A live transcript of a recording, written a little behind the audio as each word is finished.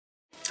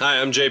Hi,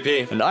 I'm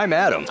JP. And I'm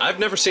Adam. I've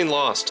never seen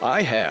Lost.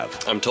 I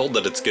have. I'm told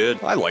that it's good.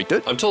 I liked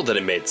it. I'm told that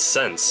it made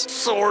sense.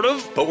 Sort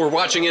of. But we're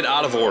watching it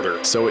out of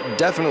order. So it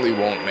definitely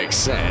won't make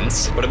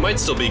sense. But it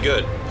might still be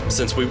good.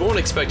 Since we won't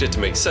expect it to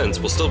make sense,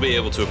 we'll still be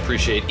able to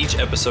appreciate each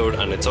episode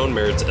on its own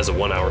merits as a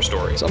 1-hour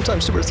story.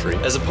 Sometimes 2 or 3.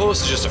 As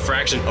opposed to just a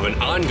fraction of an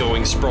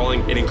ongoing,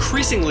 sprawling, and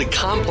increasingly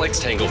complex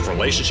tangle of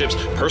relationships,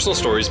 personal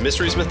stories,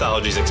 mysteries,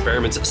 mythologies,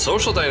 experiments,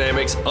 social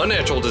dynamics,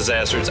 unnatural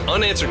disasters,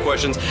 unanswered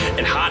questions,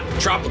 and hot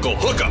tropical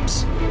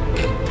hookups.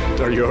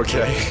 Are you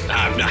okay?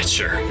 I'm not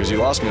sure. Because you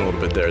lost me a little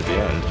bit there at the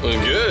end.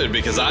 Well, good,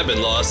 because I've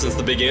been lost since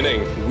the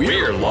beginning.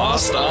 We're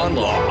Lost on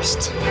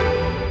Lost.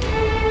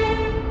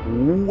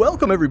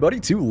 Welcome, everybody,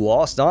 to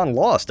Lost on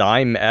Lost.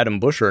 I'm Adam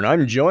Busher, and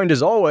I'm joined,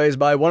 as always,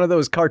 by one of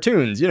those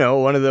cartoons. You know,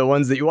 one of the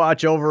ones that you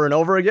watch over and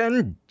over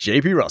again,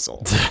 JP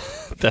Russell.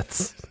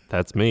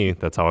 That's me.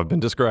 That's how I've been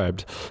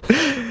described.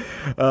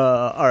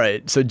 All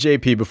right, so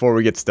JP, before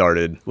we get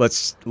started,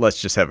 let's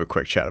just have a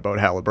quick chat about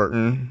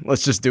Halliburton.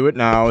 Let's just do it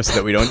now so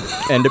that we don't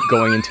end up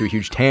going into a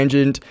huge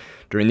tangent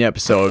during the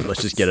episode.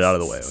 Let's just get it out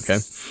of the way, okay?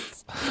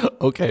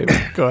 Okay,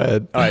 go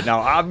ahead. All right, now,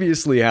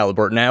 obviously,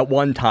 Halliburton at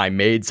one time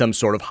made some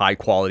sort of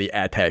high-quality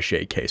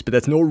attaché case, but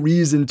that's no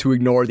reason to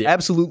ignore the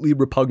absolutely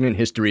repugnant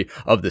history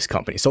of this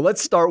company. So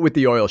let's start with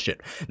the oil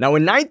shit. Now,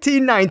 in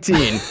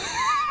 1919...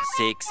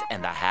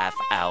 6.5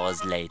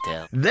 hours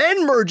later.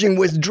 Then merging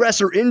with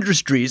Dresser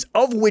Industries,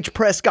 of which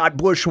Prescott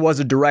Bush was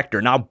a director.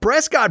 Now,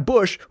 Prescott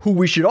Bush, who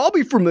we should all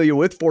be familiar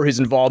with for his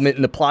involvement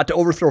in the plot to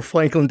overthrow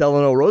Franklin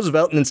Delano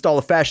Roosevelt and install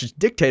a fascist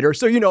dictator,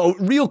 so, you know,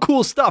 real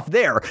cool stuff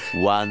there.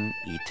 1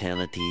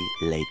 eternity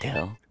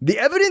later. The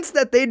evidence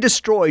that they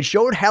destroyed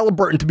showed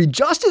Halliburton to be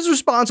just as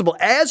responsible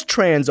as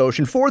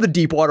Transocean for the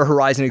Deepwater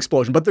Horizon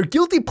explosion, but their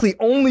guilty plea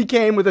only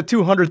came with a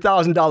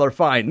 $200,000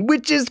 fine,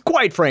 which is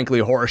quite frankly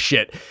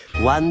horseshit.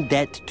 1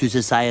 debt to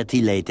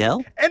society later.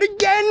 And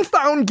again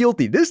found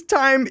guilty, this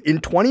time in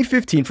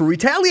 2015 for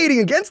retaliating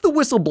against the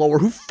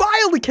whistleblower who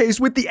filed a case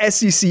with the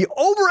SEC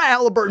over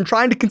Halliburton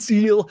trying to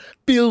conceal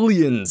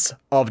billions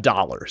of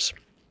dollars.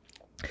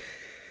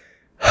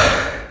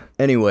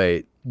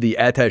 Anyway, the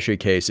attaché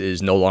case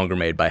is no longer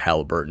made by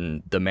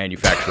Halliburton. The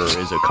manufacturer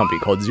is a company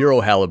called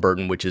Zero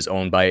Halliburton, which is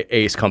owned by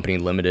Ace Company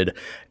Limited,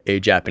 a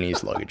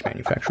Japanese luggage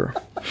manufacturer.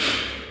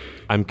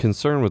 I'm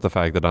concerned with the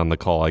fact that on the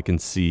call I can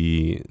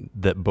see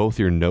that both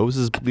your nose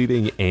is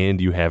bleeding and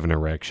you have an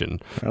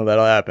erection. Well,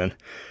 that'll happen.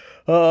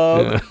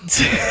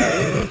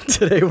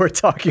 Today we're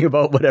talking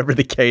about whatever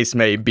the case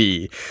may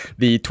be.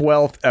 The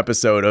 12th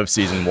episode of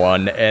Season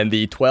 1 and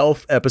the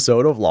 12th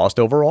episode of Lost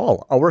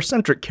overall. Our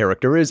centric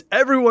character is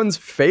everyone's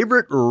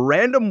favorite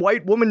random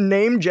white woman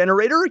name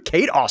generator,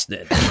 Kate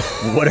Austin.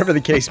 Whatever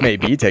the case may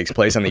be takes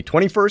place on the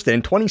 21st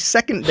and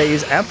 22nd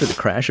days after the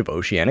crash of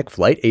Oceanic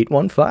Flight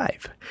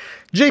 815.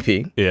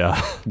 JP,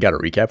 Yeah, got a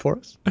recap for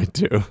us? I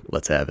do.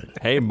 Let's have it.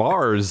 Hey,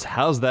 Mars,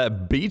 how's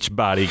that beach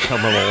body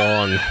coming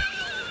along?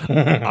 On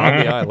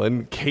the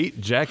island, Kate,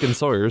 Jack, and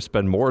Sawyer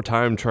spend more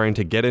time trying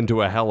to get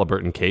into a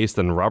Halliburton case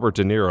than Robert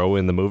De Niro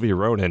in the movie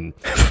Ronin.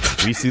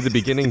 We see the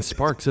beginning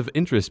sparks of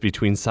interest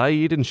between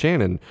Saeed and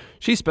Shannon.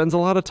 She spends a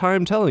lot of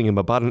time telling him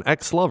about an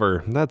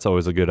ex-lover. That's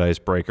always a good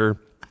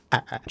icebreaker.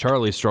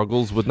 Charlie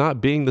struggles with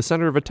not being the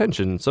center of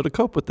attention, so to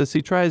cope with this,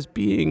 he tries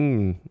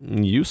being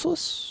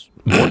useless?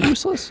 More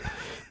useless?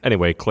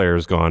 Anyway,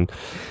 Claire's gone.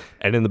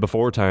 And in the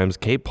before times,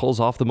 Kate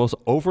pulls off the most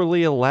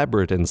overly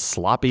elaborate and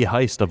sloppy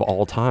heist of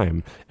all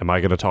time. Am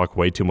I going to talk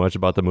way too much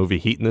about the movie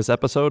Heat in this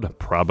episode?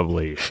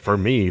 Probably. For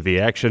me,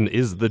 the action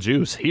is the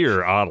juice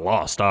here on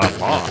Lost on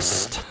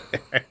Lost.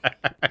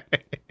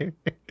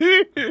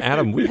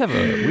 Adam, we have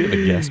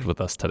a guest with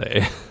us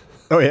today.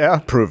 Oh yeah?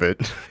 Prove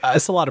it.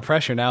 It's a lot of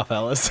pressure now,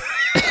 fellas.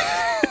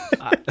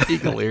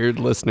 Eagle-eared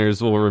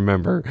listeners will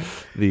remember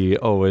the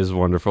always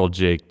wonderful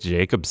Jake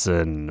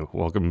Jacobson.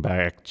 Welcome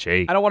back,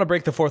 Jake. I don't want to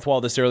break the fourth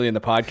wall this early in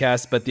the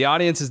podcast, but the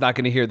audience is not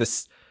going to hear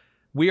this.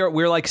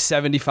 We're like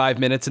 75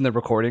 minutes in the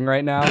recording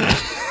right now,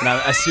 and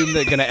I assume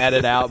they're going to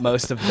edit out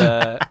most of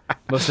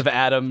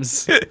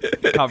Adam's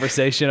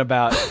conversation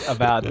about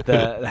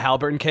the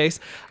Halliburton case.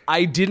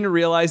 I didn't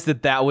realize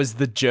that was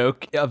the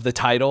joke of the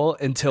title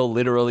until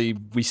literally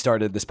we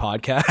started this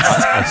podcast.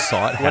 I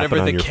saw it happen Whatever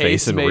on the your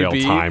case face in may real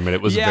be. time, and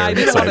it was very I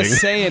didn't exciting. want to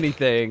say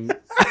anything.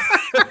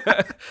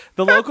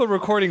 The local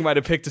recording might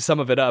have picked some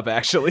of it up,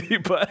 actually,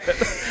 but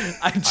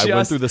I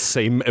went through the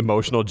same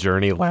emotional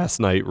journey last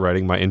night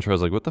writing my intro. I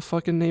was like, what the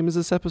fucking name is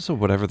this episode?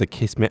 Whatever the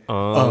case may...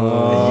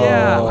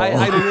 Yeah,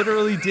 I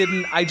literally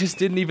didn't... I just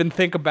didn't even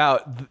think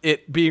about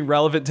it being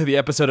relevant to the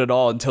episode at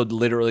all until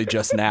literally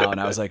just now, and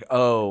I was like,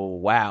 oh,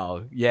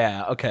 wow,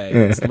 yeah, okay.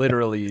 It's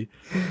literally...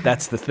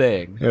 That's the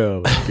thing. Oh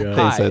my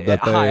god.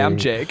 Hi, I'm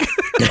Jake.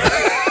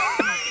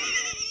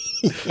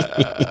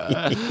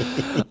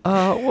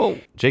 Well,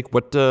 Jake,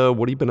 what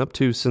have you been up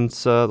to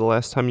since the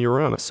last time you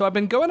were on it? So I've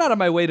been going out of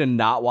my way to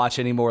not watch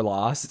any more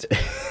Lost.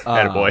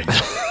 Attaboy.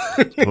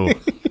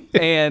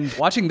 And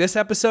watching this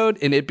episode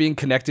and it being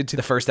connected to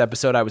the first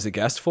episode I was a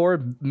guest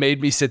for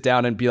made me sit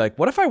down and be like,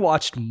 what if I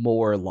watched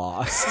more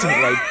Lost?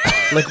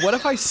 like what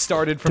if I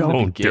started from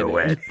the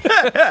beginning?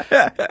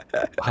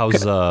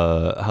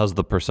 How's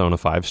the Persona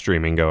 5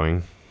 streaming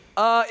going?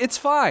 It's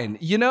fine.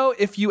 You know,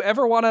 if you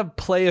ever want to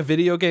play a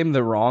video game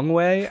the wrong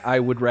way, I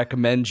would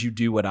recommend you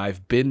do what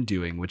I've been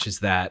doing, which is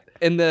that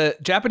in the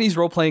Japanese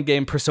role-playing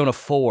game Persona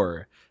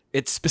 4,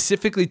 it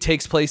specifically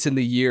takes place in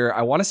the year,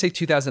 I want to say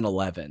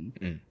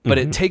 2011, but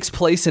it takes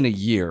place in a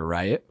year,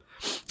 right?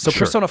 So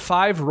Persona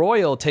 5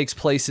 Royal takes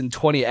place in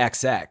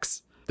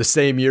 20XX. The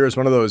same year as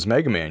one of those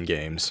Mega Man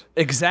games.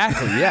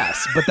 Exactly,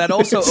 yes. But that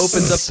also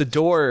opens up the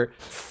door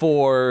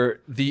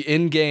for the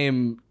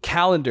in-game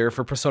calendar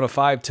for Persona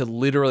 5 to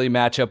literally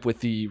match up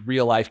with the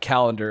real-life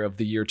calendar of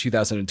the year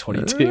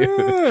 2022.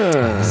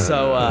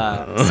 So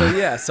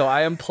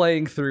I am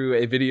playing through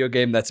a video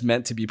game that's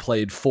meant to be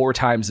played 4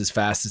 times as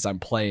fast as I'm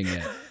playing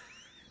it.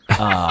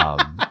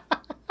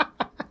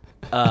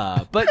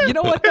 But you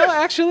know what though,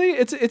 actually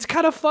it's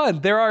kind of fun.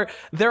 There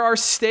are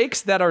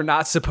stakes that are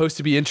not supposed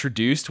to be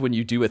introduced when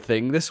you do a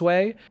thing this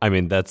way. I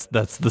mean, that's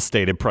the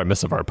stated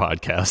premise of our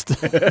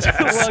podcast.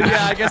 Well,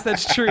 yeah, I guess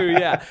that's true.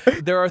 Yeah.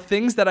 There are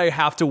things that I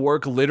have to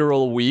work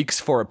literal weeks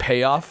for a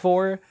payoff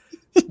for,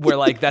 where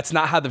like that's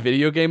not how the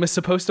video game is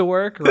supposed to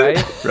work,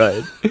 right?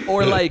 Right.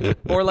 Or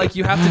like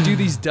you have to do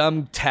these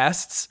dumb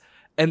tests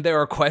and there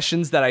are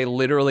questions that I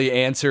literally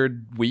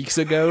answered weeks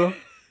ago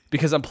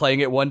because I'm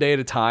playing it one day at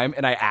a time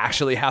and I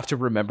actually have to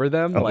remember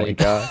them, my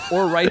God.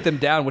 or write them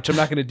down, which I'm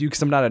not going to do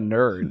because I'm not a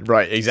nerd.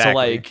 Right, exactly.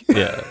 So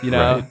like, you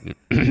know,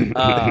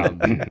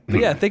 but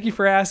yeah, thank you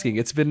for asking.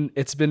 It's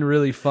been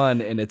really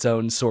fun in its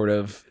own sort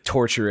of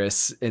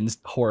torturous and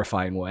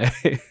horrifying way.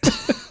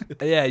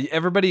 Yeah,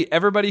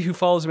 everybody who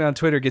follows me on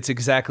Twitter gets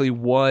exactly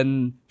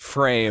one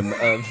frame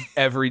of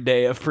every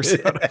day of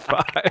Persona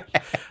 5.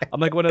 I'm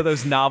like one of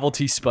those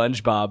novelty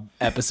SpongeBob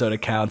episode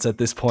accounts at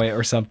this point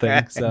or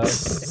something. So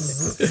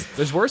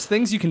there's worse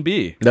things you can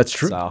be. That's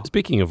true. So.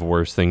 Speaking of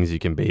worse things you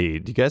can be,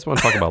 do you guys want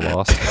to talk about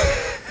Lost?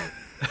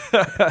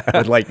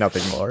 I'd like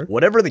nothing more.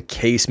 Whatever the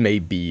case may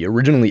be,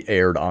 originally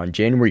aired on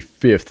January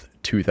 5th,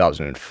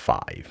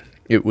 2005.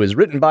 It was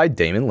written by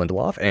Damon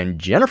Lindelof and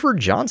Jennifer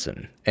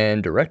Johnson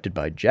and directed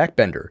by Jack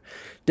Bender.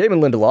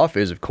 Damon Lindelof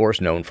is, of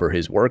course, known for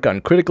his work on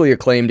critically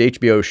acclaimed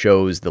HBO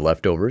shows The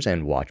Leftovers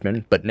and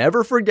Watchmen, but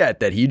never forget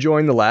that he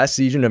joined the last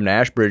season of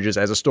Nash Bridges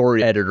as a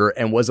story editor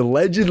and was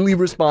allegedly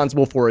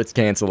responsible for its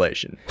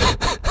cancellation.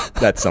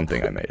 That's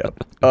something I made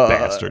up.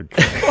 Bastard.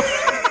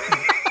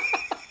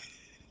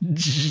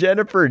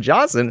 Jennifer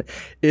Johnson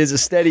is a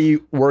steady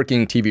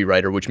working TV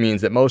writer, which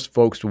means that most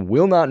folks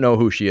will not know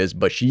who she is,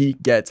 but she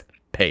gets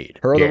paid.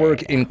 Her other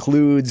work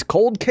includes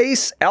Cold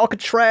Case,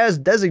 Alcatraz,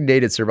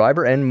 Designated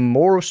Survivor, and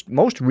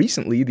most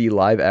recently, the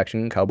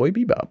live-action Cowboy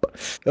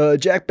Bebop.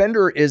 Jack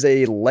Bender is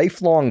a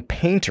lifelong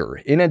painter.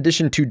 In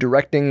addition to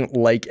directing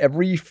like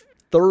every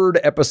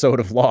third episode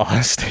of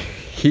Lost,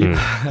 he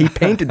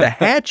painted the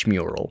Hatch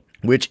mural,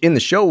 which in the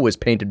show was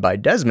painted by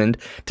Desmond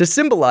to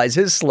symbolize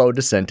his slow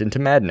descent into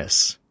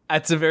madness.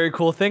 That's a very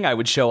cool thing I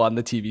would show on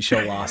the TV show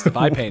Lost if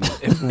I painted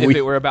if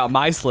it were about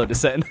my slow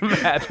descent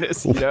into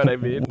madness. You know what I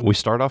mean? We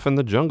start off in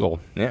the jungle.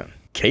 Yeah.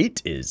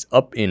 Kate is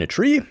up in a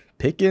tree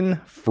picking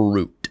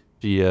fruit.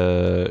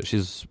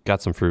 She's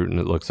got some fruit, and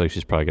it looks like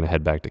she's probably going to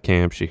head back to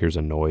camp. She hears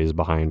a noise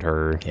behind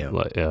her.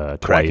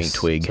 Cracking twice.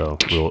 twig. So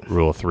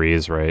rule of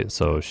threes, right?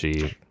 So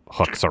she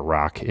hucks a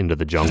rock into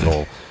the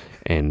jungle.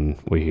 And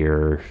we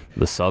hear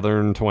the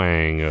southern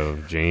twang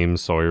of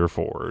James Sawyer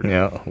Ford.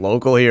 Yeah,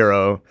 local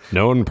hero.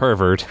 Known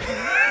pervert.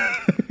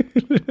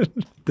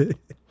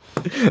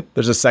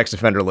 There's a sex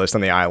offender list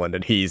on the island,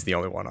 and he's the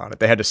only one on it.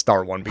 They had to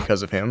start one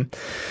because of him.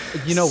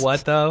 You know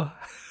what, though?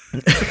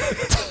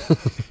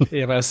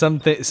 Some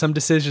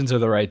decisions are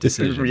the right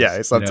decisions.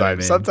 Yeah, sometimes. You know what I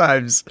mean?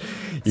 Sometimes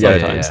you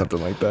gotta do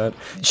something like that.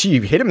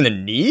 She hit him in the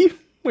knee,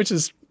 which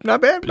is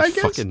not bad, I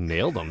guess. Fucking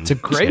nailed him. It's a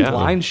great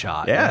blind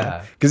shot.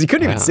 Yeah, because he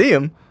couldn't even see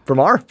him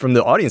from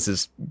the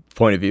audience's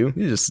point of view.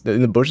 He's just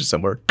in the bushes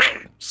somewhere.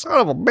 Son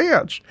of a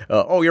bitch.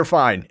 Oh, you're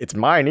fine. It's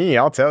my knee.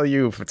 I'll tell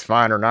you if it's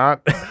fine or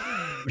not.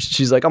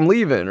 She's like, I'm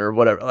leaving or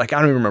whatever. Like, I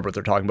don't even remember what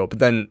they're talking about. But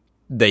then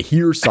they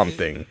hear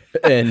something,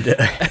 and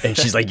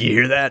she's like, you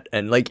hear that?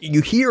 And like,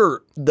 you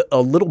hear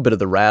a little bit of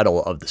the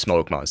rattle of the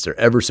smoke monster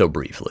ever so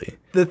briefly.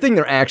 The thing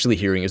they're actually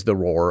hearing is the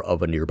roar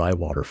of a nearby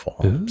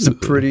waterfall. Ooh. It's a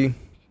pretty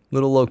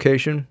little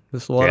location,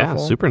 this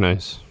waterfall. Yeah, super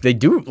nice. They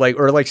do,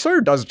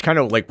 Sawyer does kind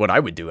of like what I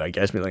would do, I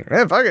guess. Be like,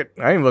 fuck it.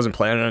 I wasn't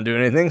planning on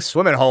doing anything.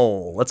 Swimming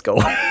hole. Let's go.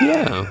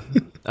 Yeah.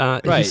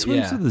 Right, he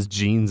swims with his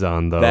jeans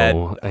on,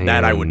 though.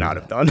 That I would not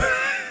have done.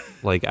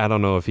 Like, I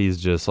don't know if he's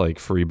just, like,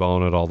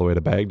 freeballing it all the way to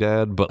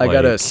Baghdad, but, I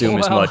gotta assume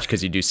as much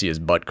because you do see his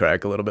butt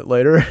crack a little bit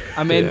later.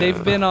 I mean,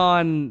 they've been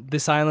on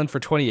this island for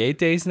 28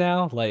 days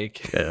now.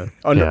 Like,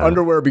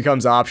 underwear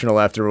becomes optional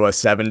after,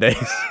 7 days?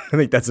 I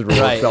think that's a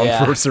rule of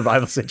thumb for a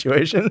survival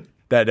situation.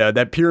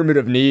 That pyramid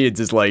of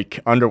needs is like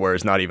underwear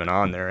is not even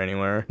on there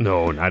anywhere.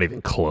 No, not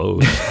even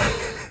clothes.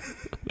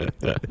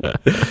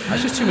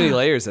 That's just too many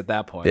layers at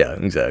that point. Yeah,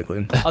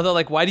 exactly. Although,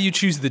 like, why do you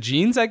choose the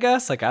jeans? I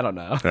guess, like, I don't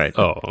know. Right.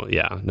 Oh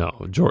yeah, no,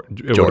 it would have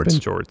been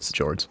jorts.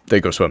 Jorts. They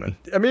go swimming.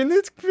 I mean,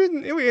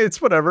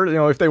 it's whatever. You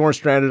know, if they weren't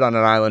stranded on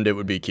an island, it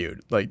would be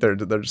cute. Like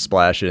they're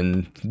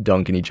splashing,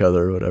 dunking each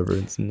other, or whatever.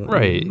 It's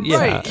Right. Yeah.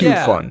 Right, Cute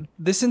yeah. fun.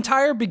 This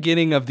entire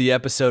beginning of the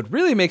episode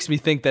really makes me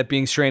think that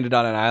being stranded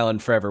on an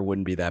island forever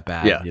wouldn't be that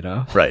bad. Yeah. You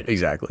know. Right.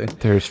 Exactly.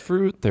 There's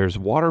fruit. There's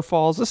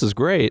waterfalls. This is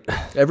great.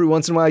 Every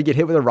once in a while, you get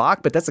hit with a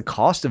rock, but that's the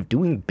cost of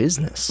doing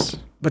business.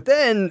 But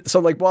then, so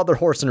like while they're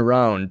horsing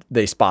around,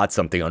 they spot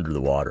something under the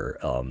water,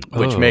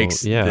 which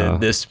makes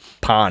this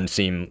pond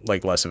seem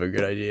like less of a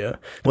good idea.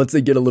 Once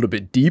they get a little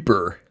bit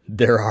deeper,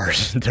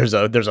 there's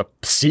a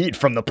seat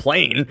from the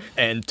plane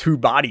and 2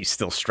 bodies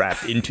still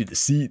strapped into the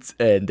seats,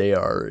 and they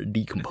are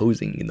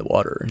decomposing in the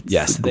water. It's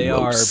Yes, they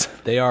gross. are.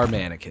 They are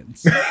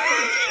mannequins.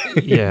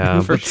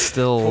 Yeah, but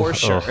still, for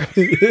sure.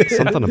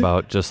 Something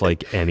about just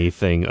like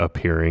anything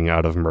appearing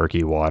out of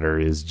murky water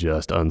is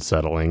just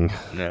unsettling.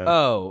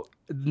 Oh.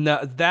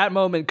 No, that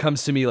moment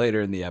comes to me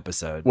later in the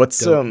episode. What's,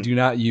 do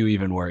not you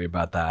even worry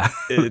about that.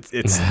 It's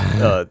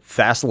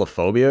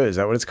thalassophobia. Is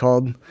that what it's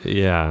called?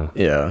 Yeah.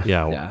 Yeah.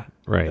 Yeah.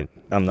 Right.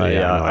 I'm not. No,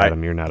 Yeah,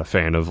 Adam, you're not a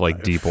fan of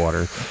like deep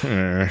water.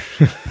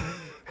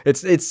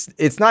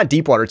 It's not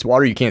deep water. It's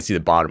water you can't see the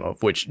bottom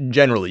of, which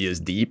generally is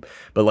deep.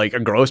 But like a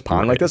gross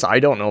pond like this, I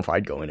don't know if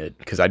I'd go in it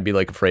because I'd be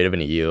like afraid of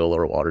an eel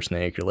or a water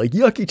snake or like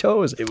yucky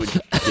toes. It would,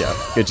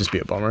 it'd just be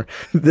a bummer.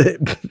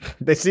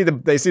 They see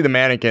the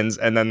mannequins,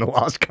 and then the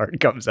lost card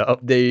comes up.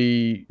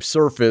 They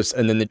surface,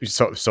 and then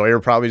Sawyer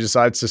probably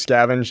decides to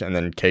scavenge, and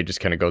then Kate just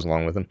kind of goes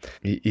along with him.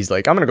 He's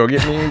like, I'm gonna go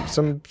get me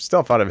some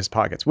stuff out of his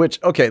pockets.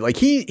 Which, okay, like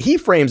he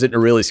frames it in a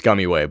really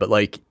scummy way, but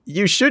like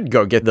you should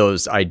go get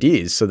those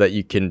IDs so that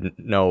you can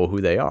know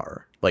who they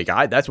are. Like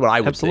that's what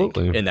I would think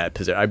in that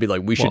position. I'd be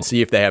like, we should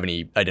see if they have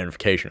any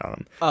identification on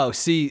them. Oh,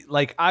 see,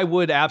 like I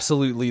would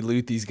absolutely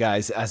loot these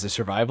guys as a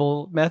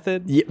survival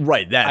method. Yeah,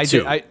 right. That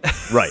too. Right.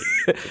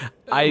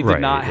 I did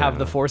not have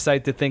the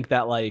foresight to think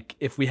that like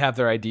if we have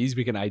their IDs,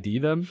 we can ID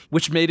them,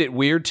 which made it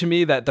weird to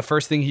me that the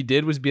first thing he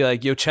did was be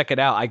like, yo, check it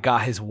out. I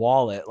got his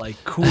wallet.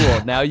 Like,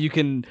 cool. Now you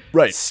can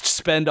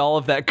spend all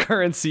of that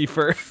currency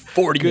for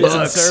 40 goods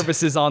and bucks.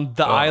 services on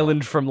the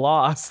island from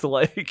Lost.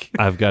 Like,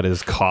 I've got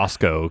his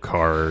Costco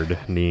card.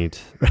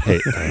 Neat. Hey,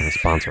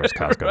 sponsor us,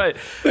 Costco. Right.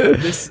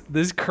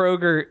 This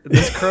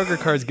Kroger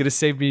card is going to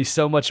save me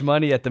so much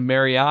money at the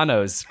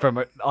Marianos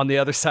from on the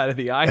other side of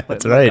the island.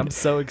 That's right. I'm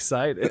so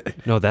excited.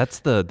 No, that's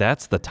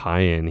the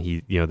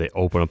tie-in. They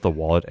open up the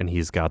wallet and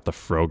he's got the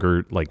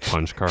Kroger like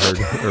punch card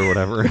or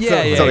whatever.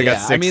 It's only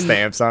got 6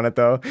 stamps on it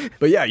though.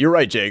 But yeah, you're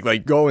right, Jake.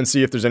 Like go and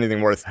see if there's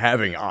anything worth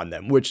having on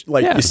them. Which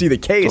you see the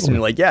case and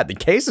you're like, yeah, the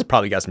case has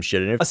probably got some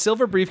shit in it. A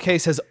silver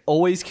briefcase has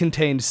always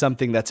contained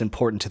something that's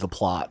important to the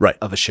plot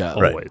of a show.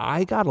 Right.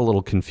 I got a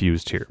little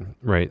confused here,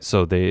 right?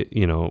 So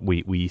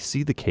we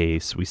see the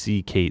case, we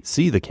see Kate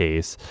see the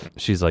case.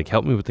 She's like,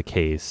 help me with the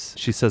case.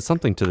 She says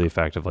something to the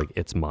effect of like,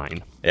 it's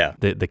mine. Yeah.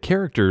 The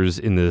characters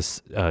in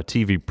this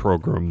TV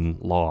program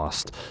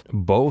Lost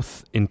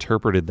both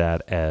interpreted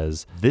that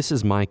as, this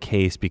is my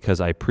case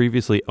because I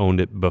previously owned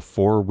it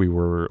before we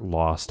were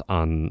lost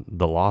on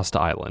the Lost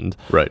Island.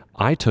 Right.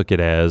 I took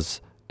it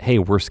as, hey,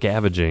 we're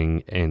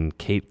scavenging, and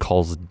Kate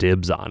calls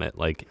dibs on it.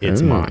 Like,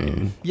 it's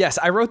mine. Yes,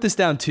 I wrote this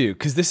down too,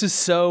 because this is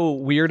so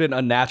weird and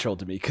unnatural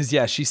to me. Because,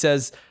 yeah, she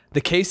says,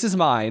 the case is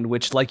mine,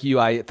 which, like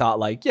you, I thought,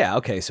 like, yeah,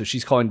 okay, so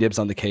she's calling dibs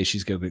on the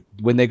case.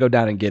 When they go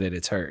down and get it,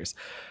 it's hers.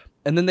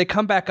 And then they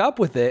come back up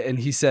with it, and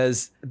he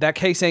says, that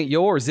case ain't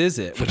yours, is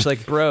it? Which,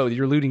 like, bro,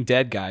 you're looting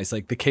dead guys.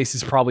 Like, the case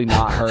is probably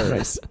not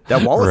hers.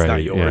 That wallet's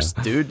not yours,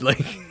 dude.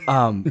 Like,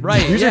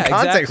 right. Use your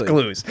context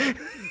clues.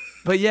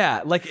 But yeah,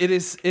 like it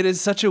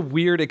is such a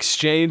weird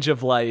exchange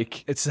of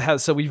like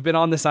so we've been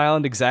on this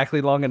island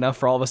exactly long enough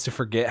for all of us to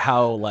forget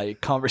how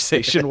like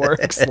conversation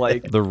works.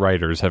 Like the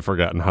writers have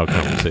forgotten how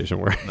conversation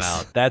works.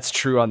 Wow, that's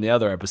true on the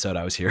other episode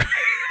I was here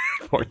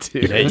for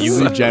too. Hey, you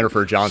leave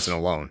Jennifer Johnson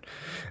alone.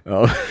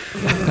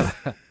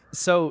 Oh.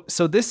 So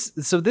this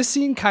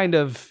scene kind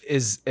of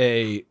is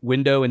a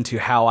window into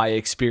how I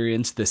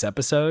experienced this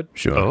episode.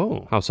 Sure.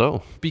 Oh, how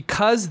so?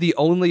 Because the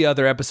only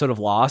other episode of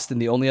Lost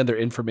and the only other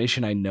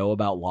information I know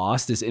about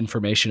Lost is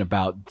information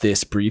about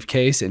this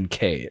briefcase and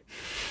Kate.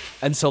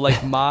 And so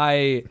like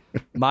my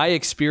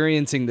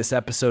experiencing this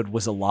episode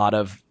was a lot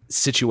of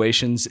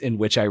situations in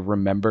which I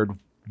remembered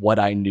what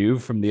I knew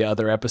from the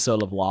other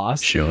episode of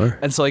Lost. Sure.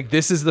 And so like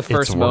this is the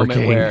first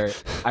moment where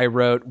I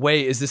wrote,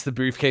 wait, is this the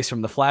briefcase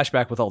from the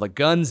flashback with all the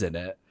guns in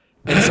it?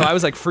 And so I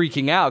was like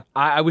freaking out.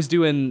 I was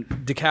doing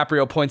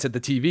DiCaprio points at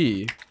the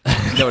TV.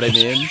 You know what I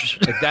mean?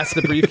 Like that's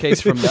the briefcase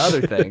from the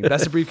other thing.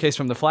 That's the briefcase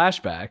from the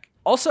flashback.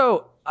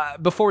 Also,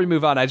 before we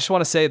move on, I just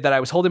want to say that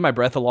I was holding my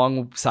breath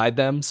alongside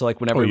them. So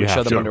like whenever we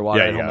show them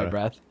underwater, I hold my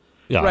breath.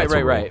 Yeah,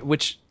 right.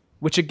 Which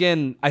which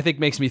again I think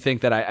makes me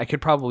think that I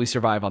could probably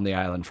survive on the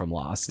island from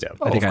Lost. Yeah.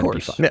 I think of I'd course.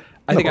 be fine. Yeah,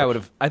 I of think I course. would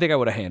have. I think I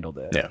would have handled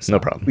it. Yeah, no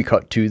problem. We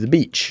cut to the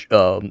beach.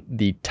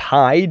 The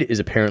tide is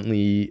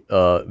apparently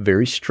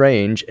very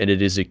strange, and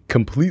it is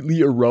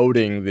completely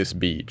eroding this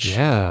beach.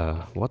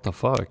 Yeah, what the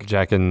fuck?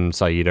 Jack and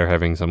Saeed are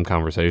having some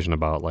conversation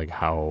about like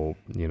how,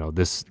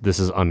 this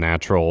is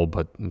unnatural,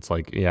 but it's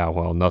like, yeah,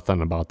 well,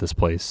 nothing about this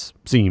place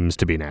seems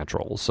to be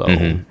natural. So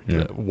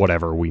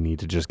whatever, we need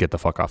to just get the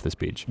fuck off this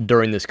beach.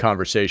 During this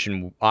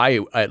conversation, I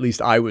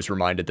was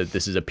reminded that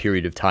this is a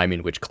period of time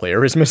in which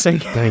Claire is missing.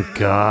 Thank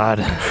God.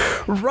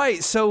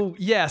 Right. So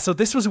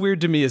this was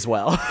weird to me as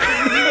well.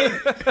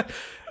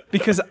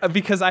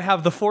 Because I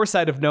have the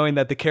foresight of knowing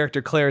that the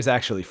character Claire is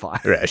actually fine.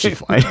 Yeah, she's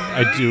fine.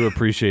 I do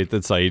appreciate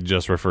that Saeed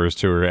just refers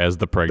to her as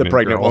the pregnant The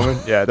pregnant girl. woman.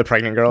 Yeah, the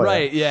pregnant girl.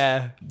 Right.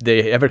 Yeah.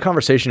 They have a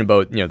conversation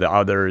about, the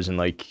others and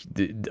like,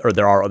 or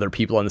there are other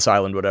people on this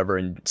island, whatever.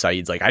 And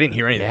Saeed's like, I didn't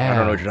hear anything. I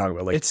don't know what you're talking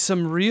about. Like, It's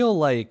some real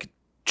like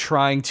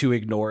trying to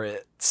ignore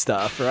it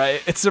stuff,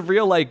 right? It's a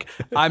real like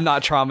I'm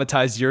not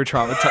traumatized, you're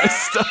traumatized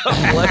stuff.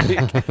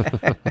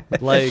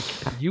 like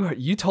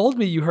you told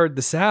me you heard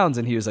the sounds,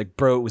 and he was like,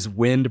 bro, it was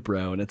wind,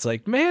 bro. And it's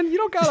like, man, you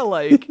don't gotta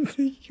like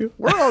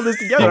we're all in this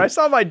together. I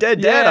saw my dead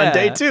dad on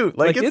day 2.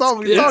 Like it's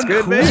all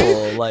good, cool.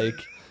 man. Like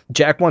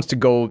Jack wants to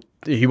go.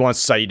 He wants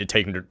Saeed to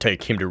take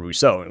him to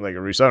Rousseau. Like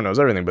Rousseau knows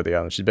everything about the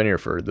island. She's been here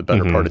for the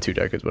better part of 2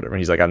 decades, whatever.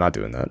 And he's like, I'm not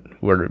doing that.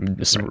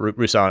 Rousseau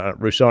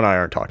and I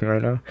aren't talking right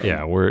now.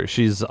 Yeah,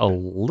 she's a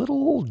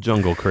little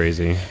jungle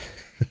crazy.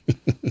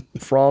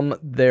 From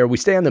there, we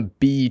stay on the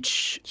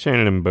beach.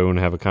 Shannon and Boone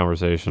have a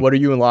conversation. What are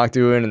you and Locke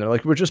doing? And they're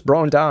like, we're just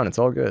broing down. It's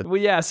all good.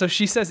 well, yeah, so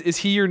she says, is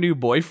he your new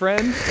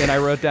boyfriend? And I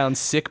wrote down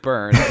sick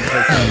burn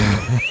because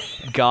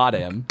like, got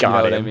him.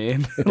 Got you know him. what I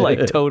mean?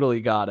 Like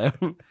totally got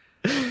him.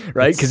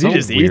 Right? Because so he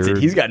just eats it.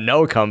 weird. He's got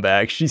no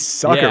comeback. She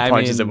sucker Yeah, I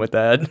punches mean- him with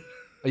that.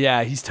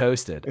 Yeah, he's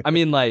toasted. I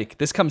mean, like,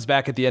 this comes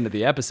back at the end of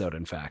the episode,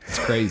 in fact. It's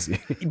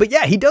crazy. But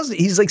yeah, he does.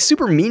 He's like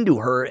super mean to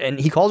her, and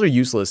he calls her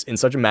useless in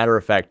such a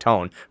matter-of-fact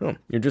tone. Oh,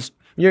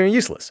 you're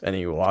useless. And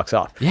he walks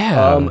off.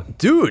 Yeah.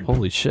 Dude.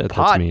 Holy shit, that's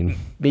Pot mean.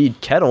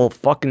 made kettle.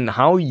 Fucking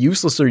how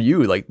useless are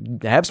you? Like,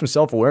 have some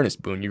self-awareness,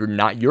 Boone. You're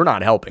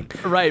not helping.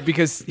 Right,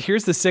 because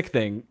here's the sick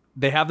thing.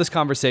 They have this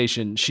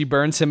conversation. She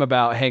burns him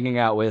about hanging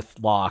out with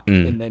Locke,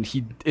 and then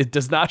it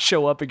does not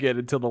show up again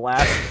until the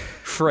last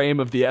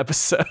frame of the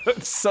episode.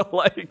 So,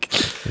 like...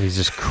 He's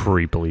just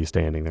creepily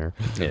standing there.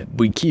 Yeah.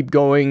 We keep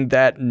going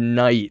that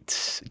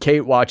night.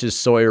 Kate watches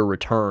Sawyer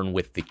return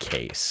with the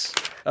case.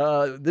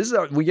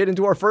 We get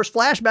into our first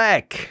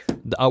flashback.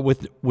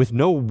 With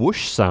no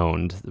whoosh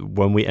sound.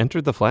 When we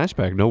entered the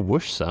flashback, no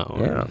whoosh sound.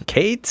 Yeah.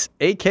 Kate,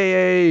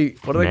 aka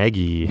what are they?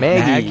 Maggie.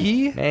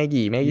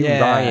 Maggie Yeah.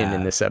 Ryan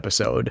in this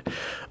episode.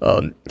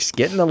 She's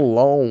getting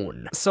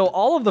alone. So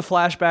all of the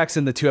flashbacks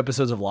in the 2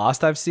 episodes of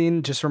Lost I've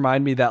seen just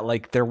remind me that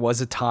like there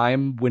was a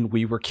time when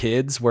we were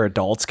kids where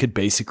adults could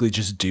basically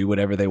just do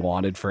whatever they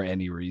wanted for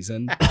any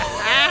reason.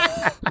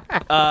 That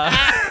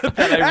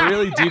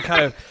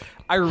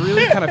I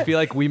really kind of feel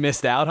like we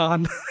missed out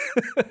on.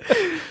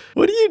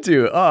 What do you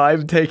do? Oh,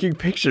 I'm taking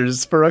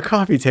pictures for a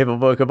coffee table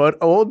book about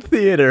old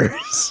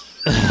theaters.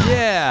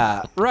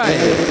 Yeah, right.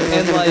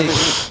 And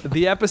like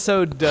the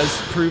episode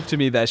does prove to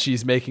me that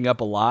she's making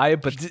up a lie,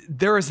 but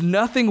there is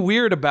nothing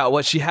weird about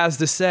what she has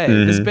to say.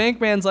 This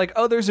bankman's like,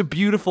 oh, there's a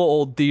beautiful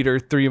old theater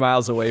 3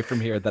 miles away from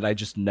here that I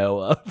just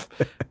know of,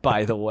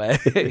 by the way.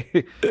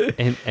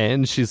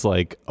 And she's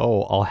like,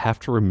 oh, I'll have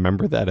to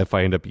remember that if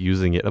I end up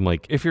using it. I'm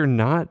like, if you're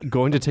not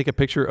going to take a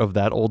picture of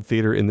that old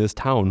theater in this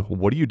town,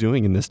 what are you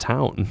doing in this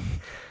town?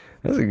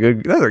 That's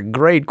a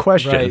great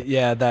question. Right,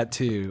 yeah, that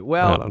too.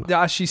 Well,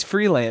 she's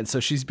freelance, so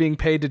she's being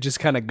paid to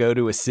just kind of go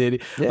to a city.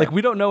 Yeah. Like,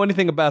 we don't know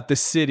anything about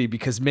this city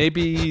because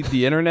maybe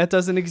the internet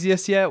doesn't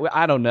exist yet.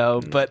 I don't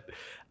know, but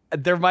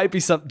there might be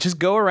some. Just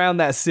go around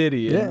that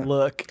city and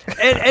look.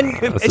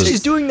 And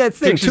she's doing that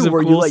thing Pictures too, of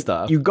where cool you like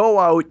stuff. you go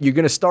out, you're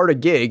gonna start a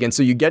gig, and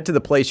so you get to the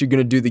place you're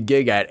gonna do the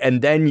gig at,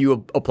 and then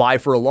you apply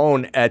for a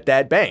loan at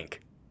that bank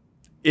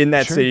in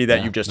that city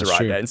that you've just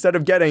arrived at, instead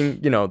of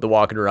getting the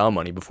walking around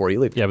money before you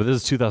leave. Yeah, but this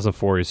is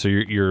 2004, so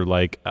you're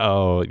like,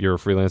 oh, you're a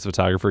freelance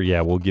photographer?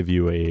 Yeah, we'll give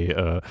you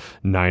a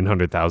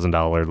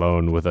 $900,000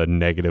 loan with a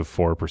negative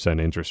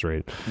 4% interest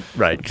rate.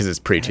 Right, because it's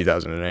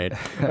pre-2008.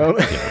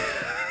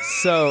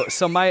 So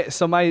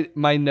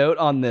my note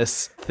on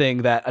this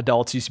thing that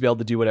adults used to be able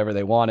to do whatever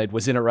they wanted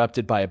was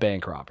interrupted by a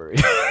bank robbery.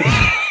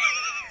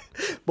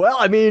 Well,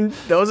 I mean,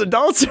 those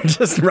adults are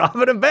just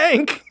robbing a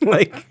bank.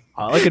 Like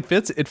it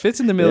fits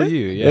in the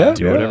milieu. Yeah.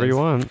 Do whatever you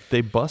want.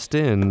 They bust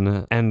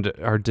in and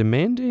are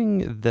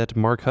demanding that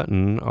Mark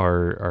Hutton,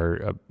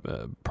 our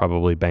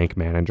probably bank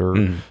manager,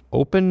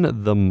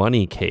 open the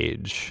money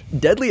cage.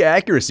 deadly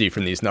accuracy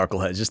from these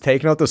knuckleheads, just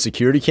taking out those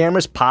security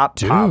cameras, pop.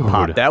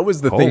 That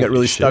was the thing that Holy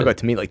really stuck shit. out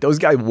to me. Like those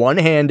guys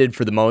one-handed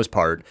for the most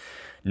part,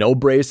 no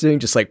bracing,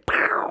 just like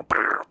pow,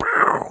 pow,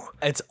 pow.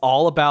 it's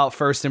all about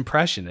first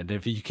impression. And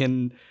if you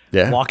can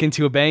walk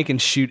into a bank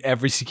and shoot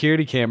every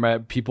security camera,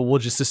 people will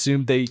just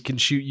assume they can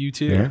shoot you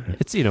too. Yeah.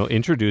 It's,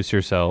 introduce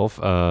yourself.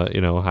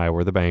 Hi,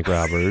 we're the bank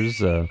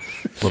robbers. A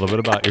little bit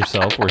about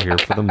yourself. We're here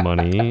for the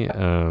money.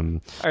 All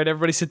right,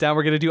 everybody sit down.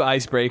 We're going to do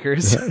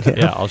icebreakers.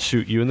 Yeah, I'll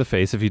shoot you in the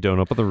face if you don't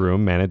open the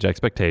room. Manage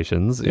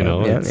expectations.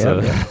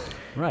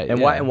 Right.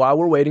 And while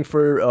we're waiting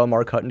for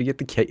Mark Hutton to get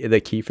the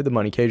key for the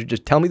money cage,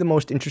 just tell me the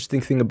most interesting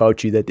thing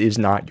about you that is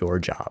not your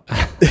job.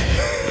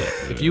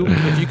 If you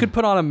could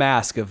put on a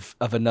mask of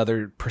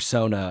another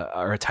persona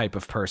or a type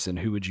of person,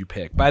 who would you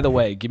pick? By the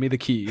way, give me the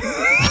key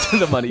to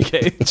the money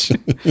cage.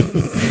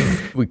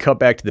 We cut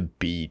back to the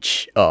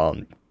beach.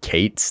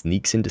 Kate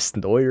sneaks into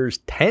Sawyer's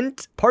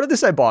tent. Part of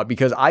this I bought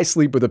because I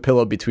sleep with a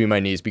pillow between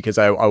my knees because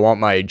I want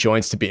my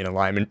joints to be in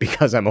alignment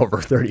because I'm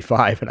over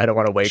 35 and I don't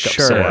want to wake up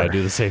sore. I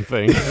do the same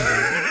thing.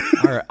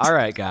 All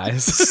right,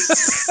 guys.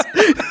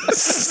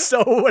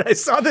 So when I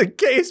saw the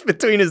case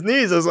between his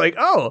knees, I was like,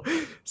 oh,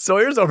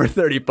 Sawyer's over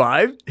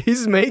 35.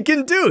 He's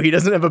making do. He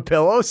doesn't have a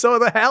pillow, so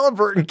the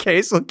Halliburton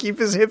case will keep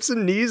his hips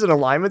and knees in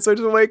alignment so he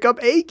doesn't wake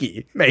up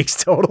achy.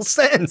 Makes total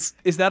sense.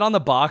 Is that on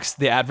the box,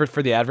 the advert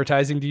for the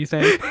advertising, do you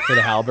think, for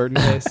the Halliburton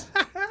case?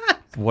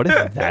 What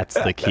if that's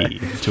the key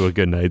to a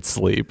good night's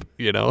sleep?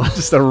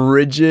 Just a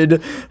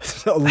rigid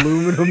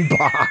aluminum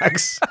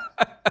box.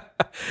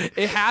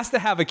 It has to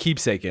have a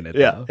keepsake in it.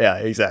 Yeah, though. yeah,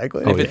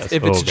 exactly.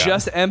 If it's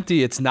just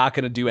empty, it's not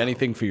going to do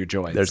anything for your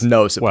joints. There's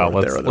no support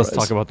well, there. Let's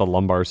talk about the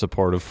lumbar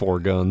support of 4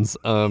 guns.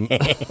 I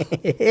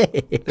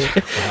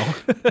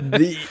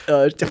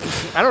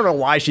don't know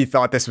why she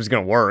thought this was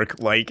gonna work.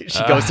 Like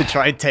she goes to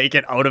try and take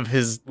it out of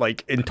his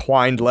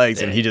entwined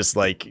legs, and he just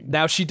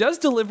Now she does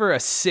deliver a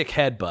sick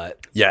headbutt.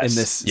 Yes, in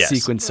this yes.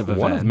 sequence of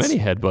One events. of many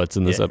headbutts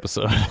in this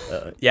episode.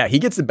 yeah, he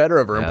gets the better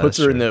of her and Yeah, puts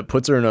that's her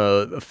puts her in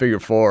a figure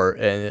 4,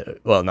 and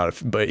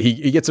but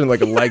he gets her in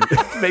like a leg,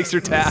 Makes her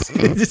tap.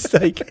 just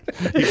like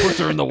He puts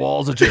her in the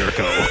walls of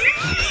Jericho.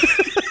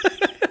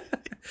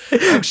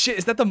 Oh shit!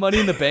 Is that the Money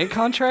in the Bank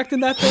contract in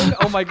that thing?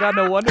 Oh my god!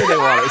 No wonder they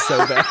want it so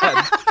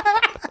bad.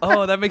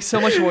 Oh, that makes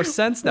so much more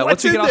sense now.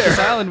 What's Once we in get off there? this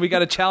island, we got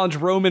to challenge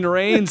Roman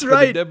Reigns That's for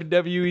right. the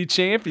WWE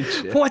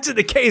Championship. what's in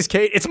the case,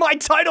 Kate? It's my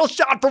title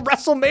shot for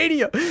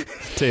WrestleMania.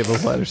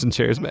 Tables, ladders, and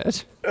chairs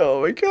match.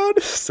 Oh my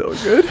god, so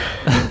good.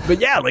 But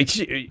yeah,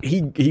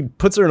 he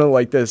puts her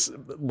in this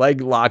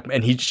leg lock,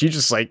 and she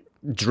just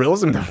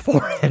drills him in the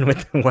forehead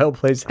with a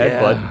well-placed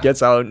headbutt.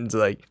 Gets out and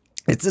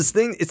it's this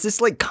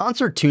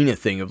concertina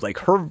thing of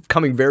her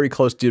coming very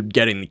close to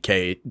getting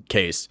the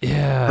case.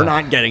 Yeah. Her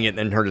not getting it, and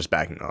then her just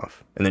backing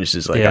off. And then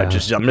she's like, I'm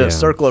going to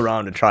circle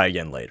around and try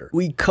again later.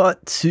 We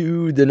cut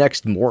to the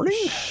next morning.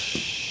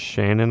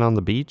 Shannon on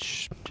the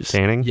beach,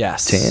 tanning.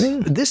 Yes. Tanning?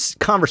 This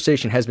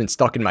conversation has been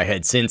stuck in my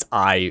head since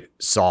I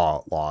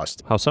saw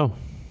Lost. How so?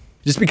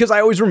 Just because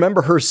I always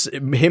remember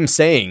him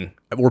saying,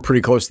 we're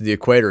pretty close to the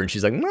equator, and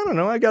she's like, I don't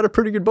know, I got a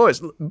pretty good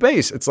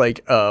base. It's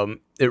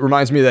it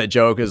reminds me of that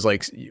joke is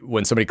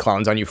when somebody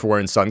clowns on you for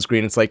wearing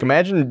sunscreen. It's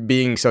imagine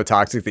being so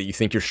toxic that you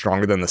think you're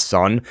stronger than the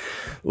sun.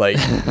 We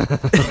got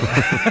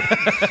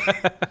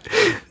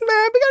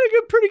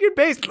a pretty good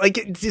base.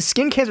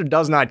 Skin cancer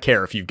does not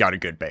care if you've got a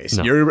good base.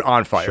 No, You're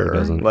on fire. sure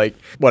doesn't.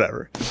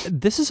 Whatever.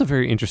 This is a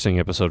very interesting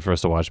episode for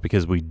us to watch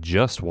because we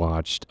just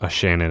watched a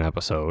Shannon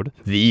episode.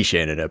 The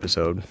Shannon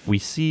episode. We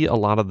see a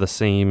lot of the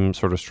same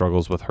sort of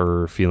struggles with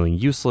her feeling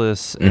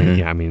useless.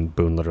 And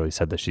Boone literally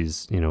said that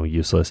she's,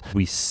 useless.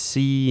 We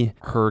see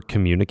her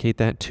communicate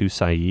that to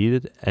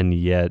Sayid, and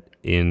yet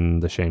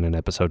in the Shannon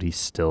episode, he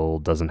still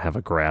doesn't have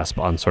a grasp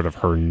on sort of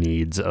her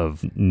needs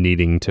of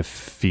needing to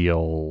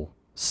feel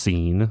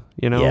seen,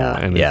 Yeah,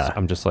 and yeah.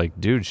 I'm just like,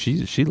 dude,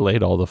 she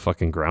laid all the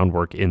fucking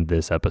groundwork in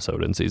this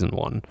episode in season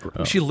 1.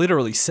 She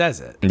literally says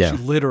it. Yeah. She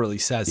literally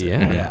says it.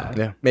 Yeah.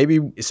 Yeah, maybe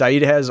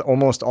Sayid has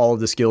almost all of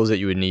the skills that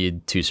you would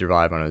need to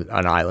survive on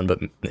an island, but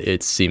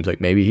it seems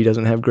like maybe he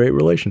doesn't have great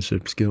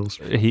relationship skills.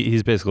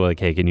 He's basically like,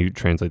 hey, can you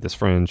translate this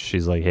French?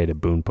 She's like, hey,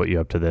 did Boone put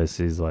you up to this?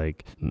 He's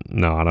like,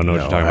 no, I don't know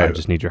what you're talking about. I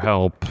just need your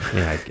help.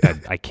 Yeah,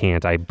 I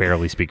can't. I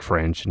barely speak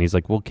French. And he's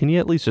like, well, can you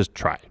at least just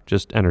try?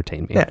 Just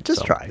entertain me. Yeah,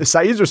 just try.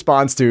 Sayid's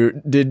response to,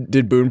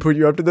 did Boone put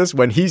you up to this?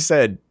 When he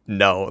said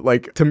no,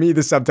 to me,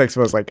 the subtext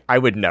was I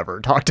would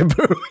never talk to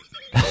Boone.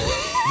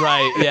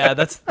 Right. Yeah.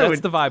 That's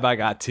the vibe I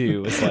got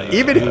too. It's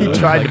Even if he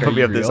tried to are put me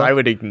you up this, real? I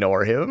would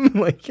ignore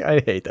him.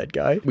 I hate that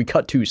guy. We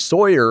cut to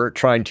Sawyer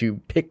trying to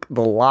pick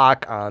the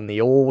lock on the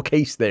old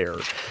case there.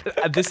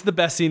 This is the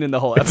best scene in the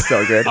whole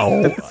episode. So good.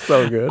 It's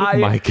so good.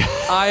 My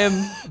God. I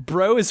am.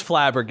 Bro is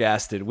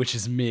flabbergasted, which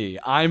is me.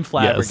 I'm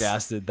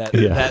flabbergasted that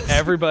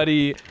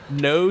everybody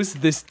knows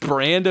this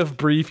brand of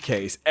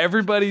briefcase.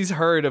 Everybody's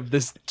heard of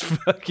this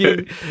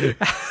fucking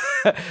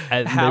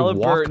And they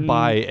Halliburton- walk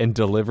by and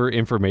deliver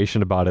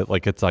information about it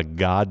like it's a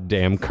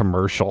goddamn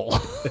commercial.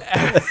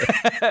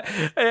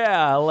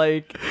 Yeah,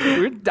 like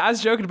I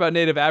was joking about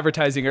native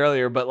advertising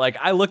earlier, but like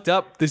I looked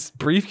up this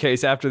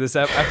briefcase after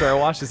I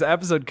watched this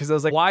episode because I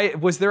was like, why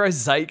was there a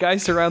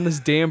zeitgeist around this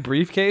damn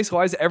briefcase?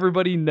 Why does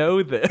everybody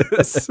know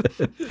this?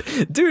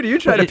 Dude, you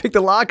trying to pick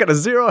the lock on a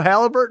Zero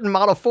Halliburton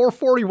Model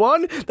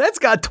 441? That's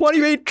got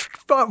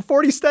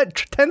 2840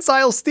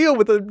 tensile steel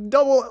with a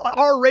double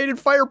R-rated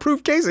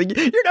fireproof casing.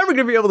 You're never going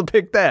to be able to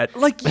pick that.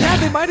 Like, yeah,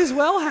 they might as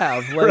well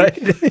have. Like,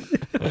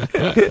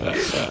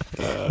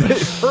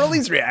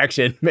 Hurley's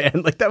reaction,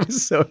 man, like that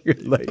was so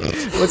good. Like,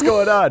 what's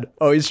going on?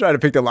 Oh, he's trying to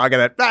pick the lock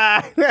on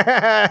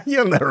that.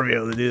 You'll never be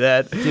able to do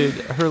that. Dude,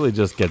 Hurley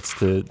just gets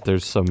to,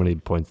 there's so many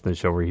points in the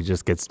show where he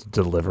just gets to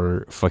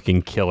deliver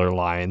fucking killer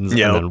lines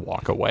Yep. and then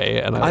walk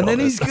away. And then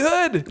he's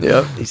good.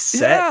 Yep, he's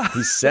set. Yeah.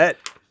 He's set.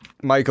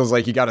 Michael's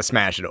like, you got to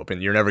smash it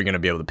open. You're never going to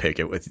be able to pick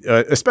it with,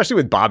 especially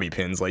with bobby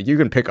pins. Like, you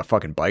can pick a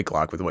fucking bike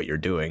lock with what you're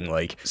doing.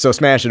 Like, so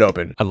smash it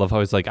open. I love how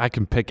he's like, I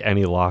can pick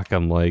any lock.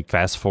 I'm like,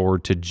 fast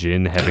forward to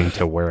Jin having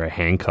to wear a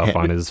handcuff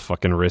on his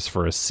fucking wrist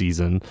for a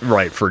season.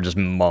 Right, for just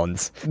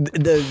months.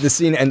 The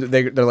scene, and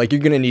they're like,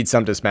 you're going to need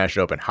something to smash it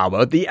open. How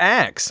about the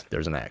axe?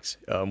 There's an axe,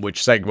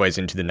 which segues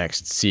into the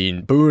next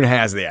scene. Boone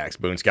has the axe.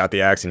 Boone's got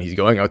the axe, and he's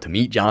going out to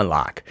meet John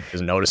Locke.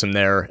 Doesn't notice him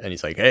there, and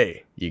he's like,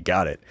 hey, you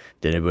got it.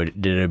 Did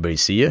anybody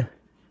see you?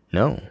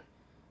 No,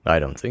 I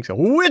don't think so.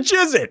 Which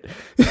is it?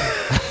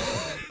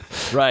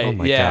 Right. Oh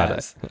my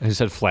yes. God. I just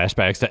had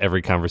flashbacks to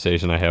every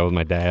conversation I had with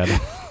my dad.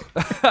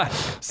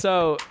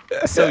 So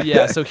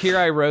here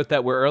I wrote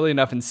that we're early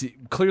enough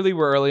clearly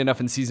we're early enough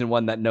in season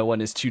 1 that no one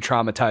is too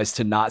traumatized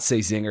to not say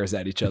zingers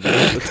at each other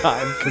all the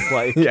time. Because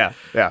like Yeah.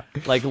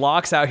 like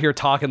Locke's out here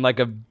talking like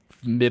a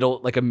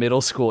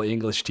middle school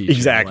English teacher.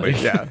 Exactly.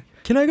 Like, Yeah.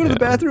 Can I go to the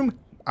bathroom?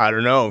 I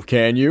don't know.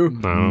 Can you?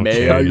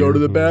 May can I go you? to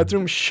the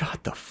bathroom?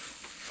 Shut the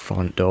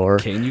front door.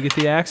 Can you get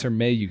the axe or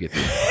may you get the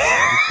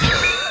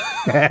axe?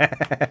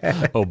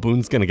 Oh,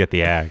 Boone's going to get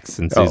the axe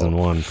in season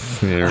 1.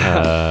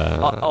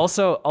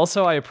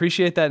 Also, I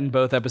appreciate that in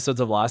both episodes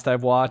of Lost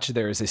I've watched,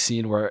 there is a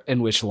scene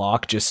in which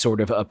Locke just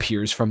sort of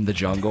appears from the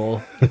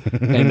jungle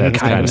and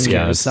kind of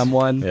scares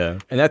someone. Yeah.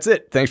 And that's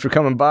it. Thanks for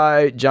coming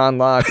by, John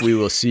Locke. We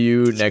will see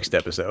you next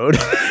episode.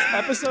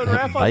 Episode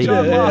wrap Bye. on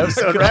John Locke.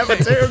 Episode wrap on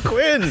Sarah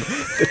Quinn.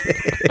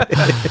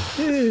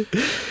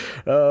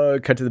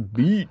 Cut to the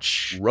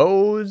beach.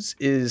 Rose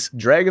is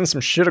dragging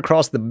some shit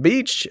across the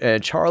beach,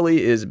 and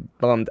Charlie is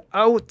bummed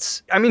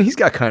out. I mean, he's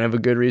got kind of a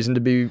good reason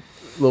to be a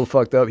little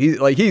fucked up. He's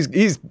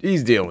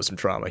dealing with some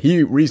trauma.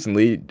 He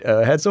recently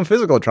had some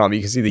physical trauma.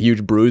 You can see the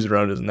huge bruise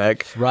around his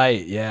neck.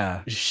 Right,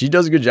 yeah. She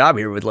does a good job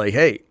here with like,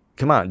 hey,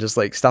 come on, just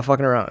like stop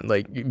fucking around.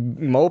 Like,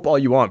 mope all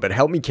you want, but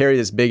help me carry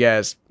this big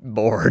ass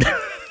board.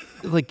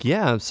 Like,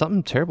 yeah,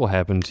 something terrible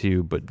happened to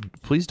you, but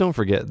please don't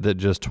forget that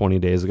just 20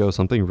 days ago,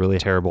 something really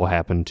terrible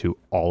happened to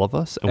all of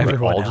us, and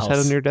Everyone we all just had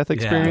else. a near-death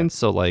experience.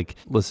 So, like,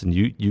 listen,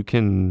 you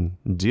can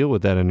deal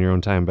with that in your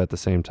own time, but at the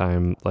same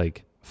time,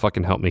 like,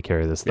 fucking help me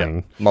carry this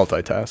thing.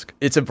 Multitask.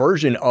 It's a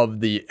version of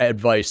the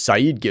advice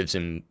Saeed gives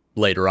him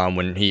later on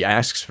when he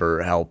asks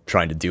for help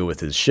trying to deal with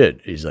his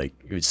shit. He's like,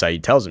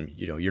 Saeed tells him,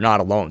 you're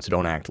not alone, so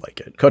don't act like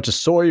it. Cut to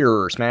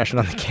Sawyer smashing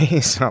on the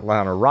case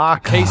on a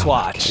rock. Case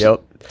watch.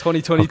 Yep.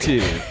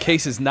 2022.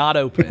 Case is not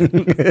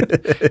open.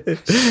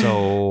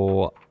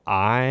 So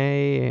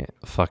I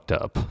fucked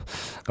up.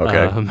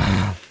 Okay.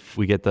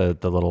 We get the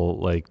little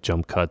like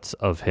jump cuts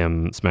of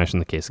him smashing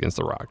the case against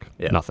the rock.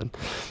 Yeah. Nothing.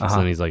 So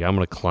then he's like, I'm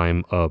going to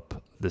climb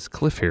up this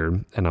cliff here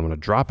and I'm going to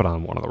drop it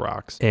on one of the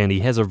rocks. And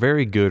he has a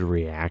very good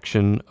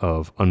reaction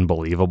of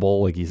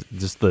unbelievable. Like he's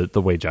just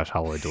the way Josh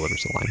Holloway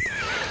delivers the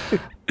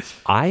line.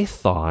 I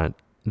thought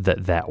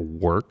that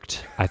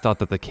worked. I thought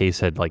that the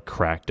case had like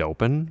cracked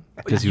open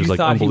because he was You like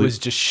thought he unbelie- was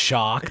just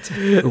shocked.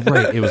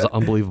 right. It was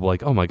unbelievable.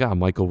 Like, oh my God,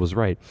 Michael was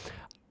right.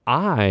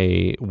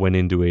 I went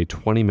into a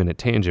 20-minute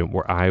tangent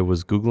where I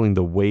was Googling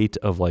the weight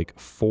of like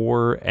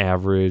 4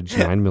 average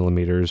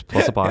 9mm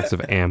plus a box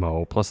of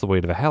ammo plus the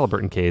weight of a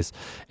Halliburton case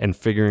and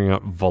figuring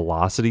out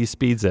velocity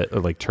speeds at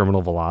like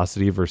terminal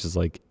velocity versus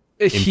like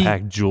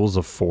impact joules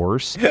of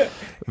force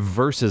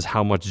versus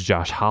how much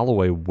Josh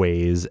Holloway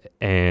weighs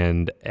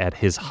and at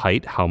his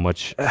height, how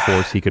much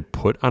force he could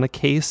put on a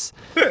case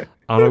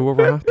on a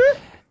rock.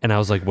 And I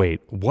was like,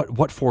 wait,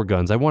 what 4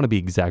 guns? I want to be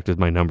exact with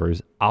my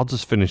numbers. I'll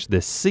just finish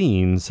this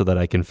scene so that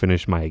I can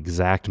finish my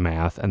exact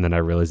math. And then I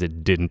realized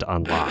it didn't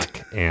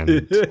unlock.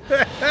 And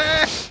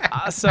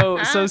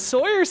So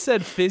Sawyer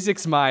said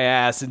physics my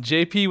ass, and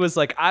JP was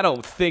like, I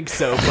don't think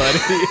so,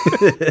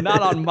 buddy.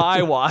 Not on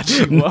my watch,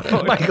 you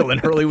won't. Michael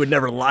and Hurley would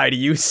never lie to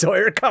you,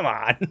 Sawyer. Come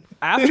on.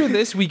 After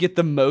this, we get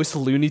the most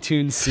Looney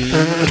Tunes scene,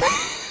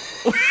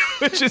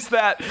 which is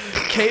that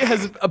Kate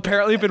has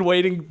apparently been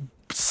waiting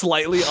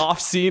slightly off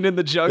scene in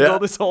the jungle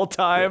this whole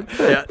time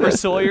for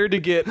Sawyer to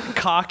get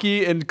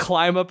cocky and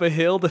climb up a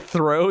hill to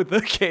throw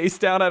the case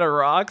down at a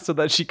rock so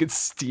that she could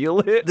steal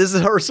it. This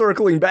is her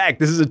circling back.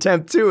 This is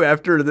attempt 2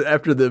 after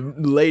the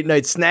late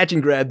night snatch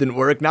and grab didn't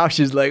work. Now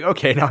she's like,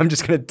 okay, now I'm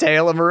just gonna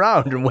tail him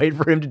around and wait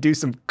for him to do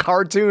some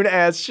cartoon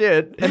ass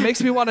shit. It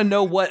makes me want to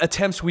know what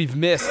attempts we've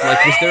missed.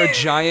 Like, was there a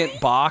giant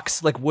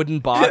box, like wooden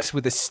box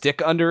with a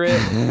stick under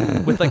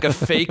it with like a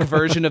fake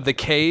version of the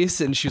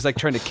case, and she was like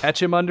trying to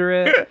catch him under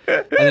it,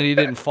 and then he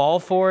didn't fall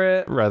for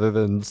it? Rather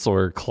than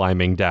Sawyer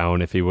climbing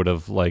down, if he would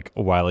have, like,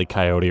 Wile E.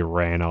 Coyote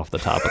ran off the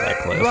top of that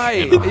cliff.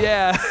 Right, you know?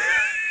 yeah.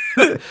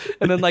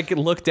 And then, like,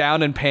 looked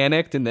down and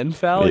panicked and then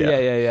fell?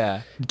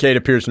 Yeah. Kate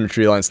appears from the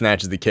tree line,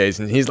 snatches the case,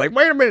 and he's like,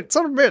 wait a minute,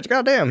 son of a bitch,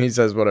 goddamn. He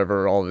says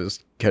whatever, all of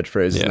his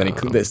catchphrases, and then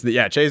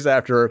he chases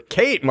after her.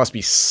 Kate must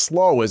be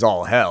slow as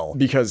all hell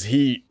because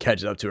he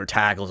catches up to her,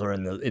 tackles her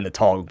in the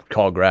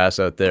tall grass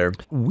out there.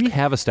 We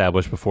have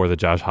established before that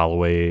Josh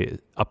Holloway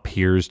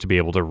appears to be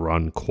able to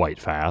run quite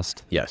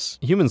fast. Yes.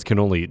 Humans can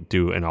only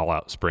do an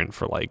all-out sprint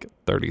for like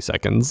 30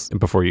 seconds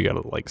before you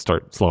gotta like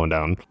start slowing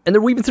down. And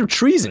they're weaving through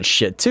trees and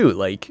shit too,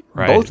 like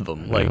both of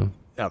them. Like,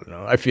 I don't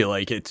know. I feel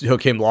like it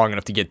took him long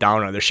enough to get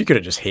down on there. She could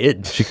have just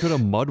hid. She could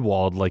have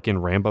mudwalled like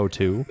in Rambo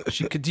 2.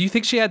 Do you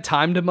think she had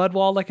time to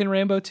mudwall like in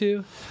Rambo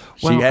 2?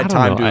 She had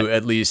time to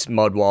at least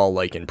mudwall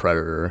like in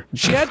Predator.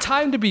 She had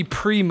time to be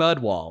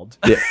pre-mudwalled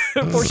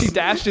before she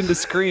dashed into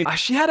screen.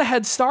 She had a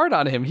head start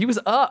on him. He was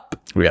up.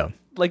 Yeah.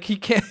 Like he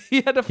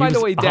had to find a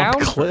way down.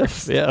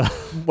 Cliff. Yeah.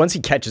 Once he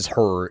catches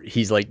her,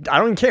 he's like, I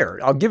don't even care.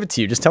 I'll give it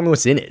to you. Just tell me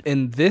what's in it.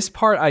 And this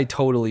part I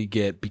totally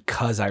get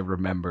because I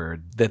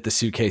remembered that the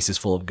suitcase is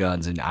full of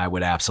guns, and I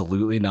would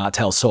absolutely not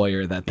tell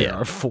Sawyer that there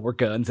are 4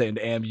 guns and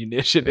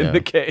ammunition in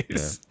the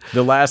case.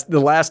 Yeah. The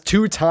last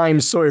 2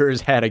 times Sawyer has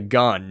had a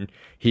gun,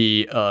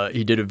 he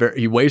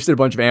wasted a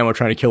bunch of ammo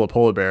trying to kill a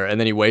polar bear, and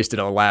then he wasted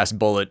a last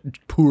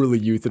bullet poorly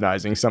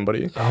euthanizing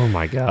somebody. Oh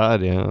my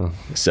God, yeah.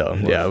 So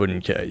I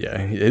wouldn't care. Yeah,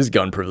 his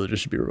gun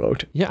privileges should be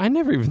revoked. Yeah, I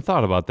never even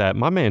thought about that.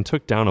 My man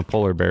took down a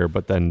polar bear,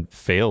 but then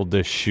failed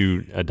to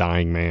shoot a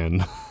dying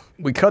man.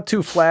 We cut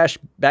to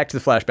back to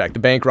the flashback. The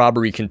bank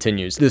robbery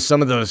continues. There's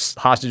some of those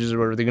hostages or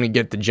whatever, they're going to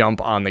get the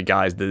jump on the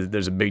guys.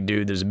 There's a big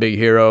dude. There's a big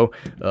hero.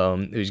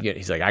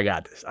 He's like, I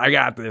got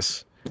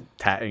this.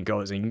 And he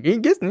goes, and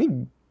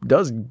he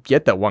does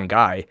get that one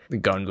guy. The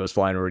gun goes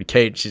flying over to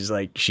Kate. She's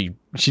like, she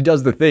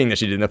does the thing that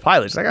she did in the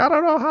pilot. She's like, I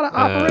don't know how to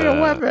operate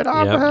a weapon.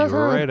 Yep, you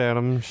were right,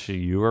 Adam.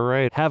 You were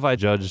right. Have I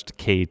judged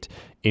Kate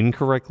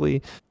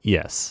incorrectly?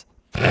 Yes.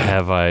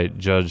 Have I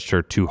judged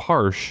her too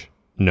harsh?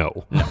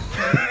 No.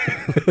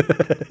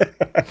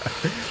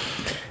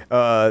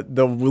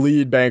 The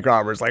lead bank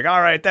robber is like,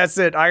 all right, that's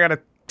it. I gotta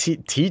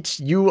teach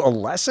you a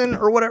lesson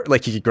or whatever.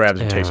 Like he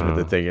grabs and takes her to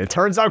the thing. And it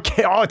turns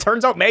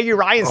out Maggie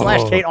Ryan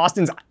 / Kate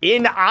Austin's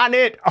in on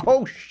it.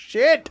 Oh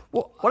shit!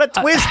 What a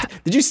twist!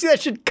 Did you see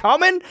that shit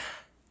coming?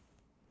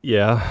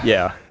 Yeah.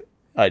 Yeah.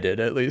 I did,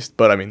 at least.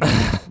 But, I mean,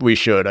 we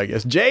should, I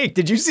guess. Jake,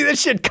 did you see that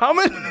shit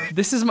coming?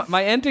 This is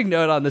my ending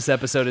note on this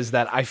episode is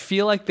that I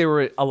feel like there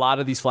were a lot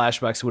of these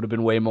flashbacks would have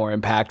been way more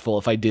impactful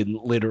if I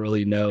didn't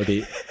literally know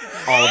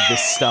all of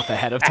this stuff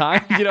ahead of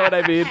time. You know what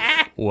I mean?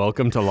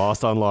 Welcome to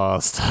Lost on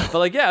Lost. But,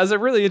 like, yeah, it was a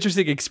really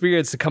interesting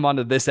experience to come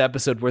onto this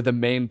episode where the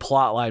main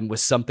plot line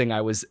was something I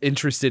was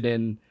interested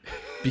in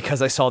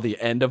because I saw the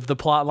end of the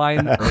plot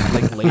line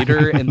like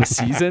later in the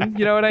season.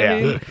 You know what I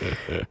mean?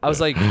 I was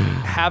like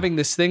having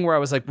this thing where I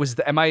was like,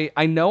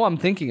 I know I'm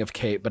thinking of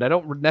Kate, but I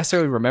don't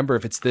necessarily remember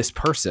if it's this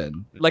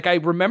person. Like I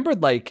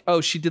remembered like,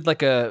 oh, she did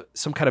like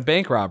some kind of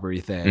bank robbery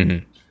thing.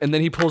 Mm-hmm. And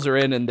then he pulls her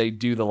in and they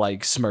do the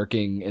like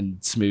smirking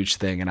and smooch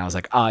thing. And I was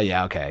like, oh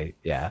yeah, okay.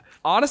 Yeah.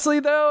 Honestly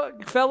though,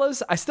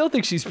 fellas, I still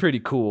think she's pretty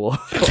cool.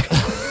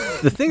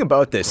 The thing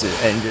about this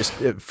is, and just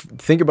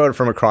think about it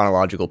from a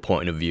chronological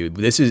point of view.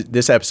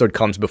 This episode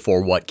comes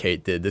before what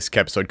Kate did. This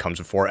episode comes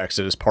before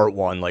Exodus Part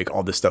 1, like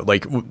all this stuff.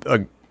 Like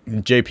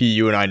JP,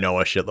 you and I know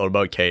a shitload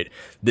about Kate.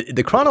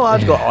 The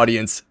chronological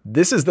audience,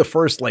 this is the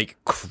first like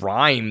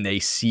crime they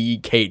see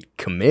Kate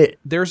commit.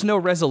 There's no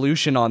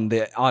resolution on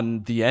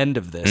the end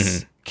of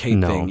this.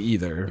 Kate thing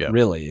either,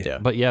 really. Yeah.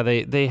 But yeah,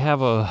 they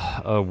have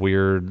a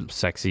weird,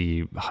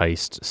 sexy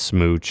heist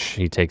smooch.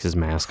 He takes his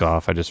mask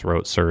off. I just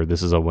wrote, "Sir,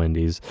 this is a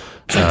Wendy's."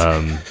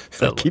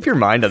 Keep your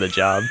mind on the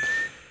job.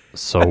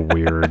 So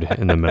weird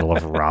in the middle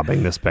of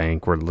robbing this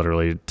bank where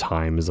literally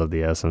time is of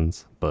the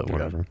essence, but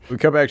whatever. Yeah. We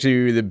come back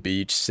to the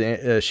beach.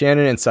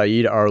 Shannon and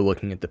Saeed are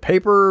looking at the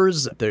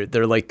papers.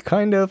 They're like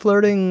kind of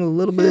flirting a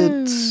little bit.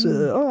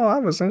 I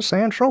was in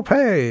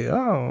Saint-Tropez.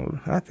 Oh,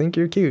 I think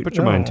you're cute. Put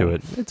your mind to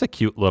it. It's a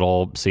cute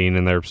little scene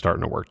and they're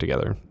starting to work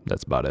together.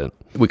 That's about it.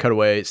 We cut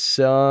away.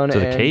 Son to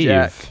the and cave.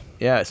 Jack.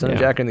 Yeah, Son and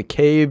Jack are in the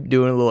cave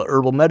doing a little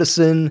herbal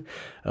medicine.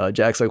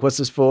 Jack's like, what's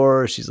this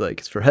for? She's like,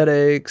 it's for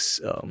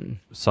headaches.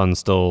 Sun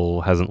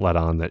still hasn't let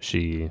on that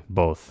she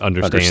both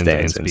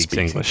understands and speaks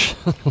English.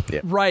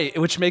 Right,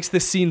 which makes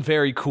this scene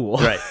very cool.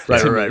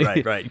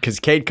 Right. Because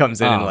Kate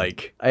comes in and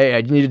like, hey,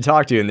 I need to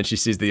talk to you, and then she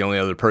sees the only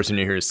other person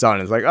you hear is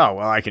Sun. It's like, oh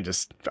well, I can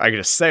just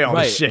say all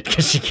this shit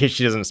because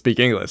she doesn't speak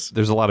English.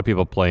 There's a lot of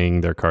people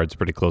playing their cards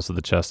pretty close to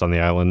the chest on the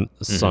island.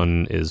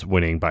 Sun is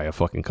winning by a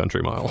fucking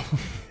country mile.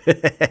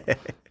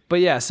 But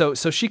yeah, so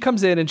she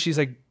comes in and she's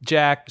like,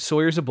 Jack,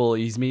 Sawyer's a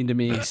bully. He's mean to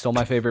me. He stole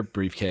my favorite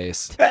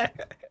briefcase.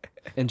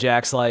 And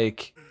Jack's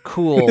like,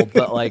 cool,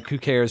 but like, who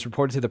cares?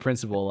 Report it to the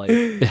principal.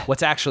 Like,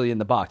 what's actually in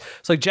the box?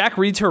 So like, Jack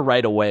reads her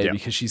right away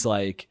because she's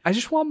like, I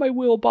just want my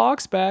Will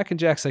box back. And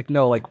Jack's like,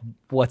 no, like,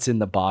 what's in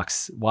the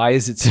box? Why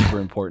is it super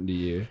important to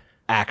you?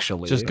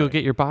 Actually, just go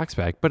get your box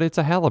back. But it's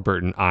a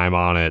Halliburton. I'm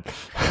on it.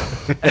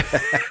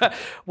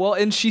 Well,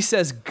 and she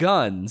says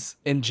guns,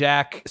 and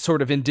Jack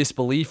sort of in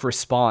disbelief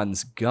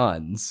responds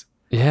guns.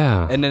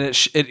 Yeah. And then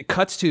it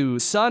cuts to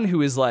Sun,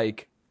 who is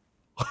like,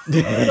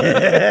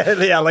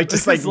 yeah, like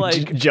just like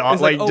jaw,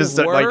 like oh, just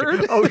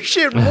word? like, oh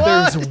shit,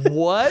 what? There's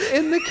what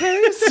in the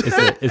case?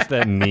 It's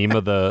that meme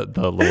of the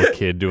little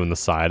kid doing the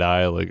side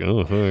eye, like,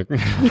 oh,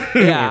 fuck.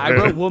 Yeah, I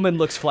wrote woman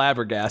looks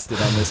flabbergasted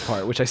on this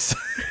part, which I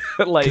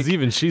like. Because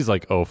even she's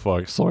like, oh,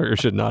 fuck, Sawyer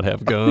should not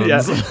have guns.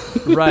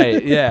 Yeah.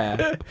 Right,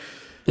 yeah.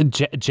 And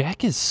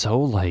Jack is so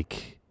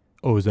like,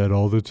 oh, is that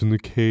all that's in the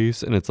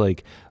case? And it's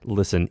like,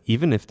 listen,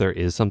 even if there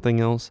is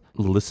something else,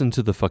 listen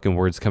to the fucking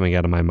words coming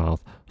out of my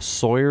mouth.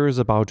 Sawyer is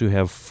about to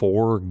have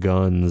 4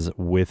 guns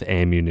with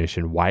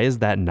ammunition. Why is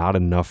that not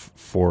enough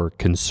for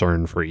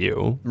concern for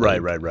you?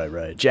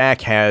 Right.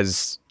 Jack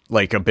has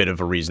like a bit of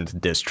a reason to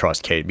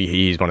distrust Kate.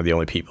 He's one of the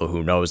only people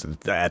who knows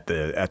that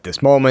at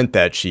this moment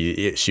that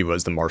she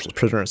was the marshal's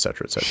prisoner,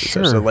 etc., etc.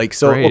 Sure,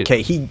 So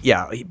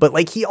okay, but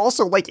like he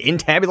also like in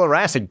tabula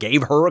rasa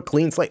gave her a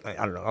clean slate. I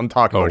don't know. I'm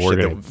talking about we're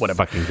shit gonna that,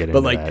 whatever. fucking get but into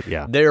like that,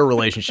 yeah. their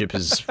relationship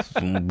is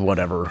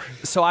whatever.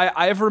 So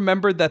I've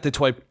remembered that the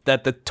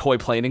toy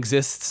plane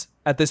exists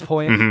at this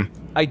point. Mm-hmm.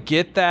 I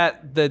get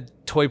that the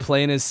toy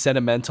plane is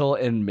sentimental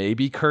and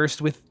maybe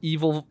cursed with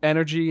evil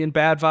energy and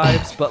bad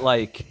vibes, but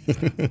like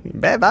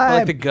bad vibe.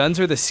 like the guns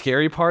are the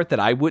scary part that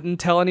I wouldn't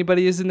tell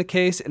anybody is in the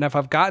case. And if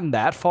I've gotten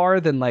that far,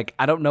 then like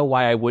I don't know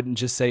why I wouldn't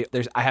just say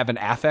I have an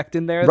affect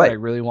in there that I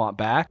really want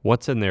back.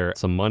 What's in there?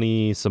 Some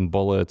money, some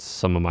bullets,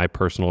 some of my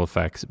personal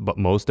effects, but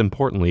most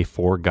importantly,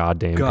 4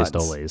 goddamn Guns.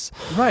 pistoles.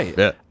 Right.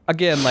 Yeah.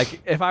 Again,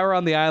 like if I were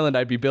on the island,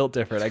 I'd be built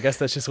different. I guess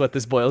that's just what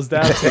this boils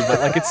down to. But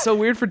like, it's so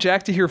weird for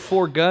Jack to hear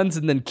 4 guns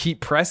and then keep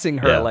pressing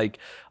her. Yeah. Like,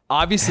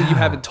 obviously you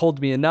haven't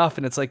told me enough.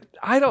 And it's like,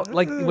 I don't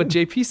like what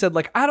JP said.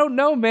 Like, I don't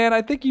know, man.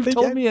 I think you've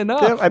told me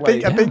enough. Yeah,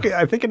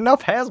 I think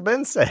enough has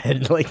been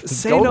said. Like,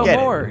 Say go no get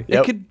more.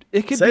 Yep.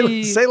 It could say,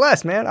 be. say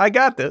less, man. I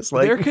got this.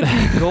 Like, there could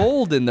be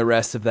gold in the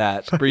rest of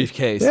that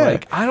briefcase. Yeah.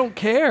 Like, I don't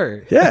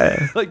care.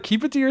 yeah, Like,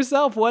 keep it to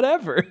yourself.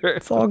 Whatever.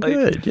 it's all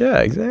good. Yeah,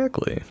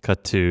 exactly.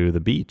 Cut to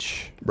the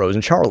beach. Rose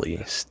and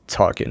Charlie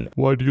talking.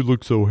 Why do you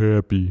look so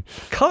happy?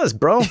 Cuz,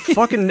 bro,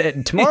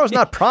 fucking tomorrow's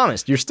not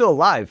promised. You're still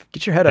alive.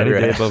 Get your head out of Any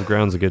your day ass. above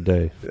ground's a good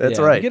day. That's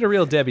Yeah, right. You get a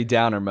real Debbie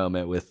Downer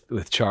moment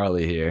with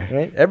Charlie here.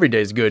 Right? Every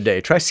day's a good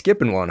day. Try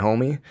skipping one,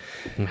 homie.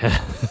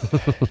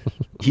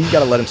 He's got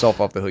to let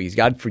himself off the hook. He's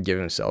got to forgive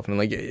himself. And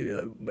like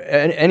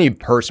any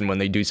person, when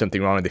they do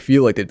something wrong, they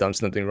feel like they've done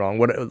something wrong.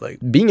 Like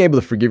being able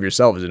to forgive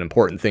yourself is an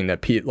important thing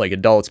that like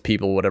adults,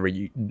 people, whatever,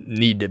 you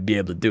need to be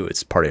able to do.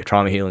 It's part of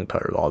trauma healing,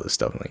 part of all this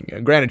stuff.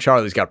 Like, granted,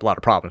 Charlie's got a lot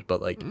of problems,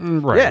 but like,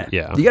 Right,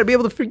 yeah. you got to be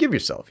able to forgive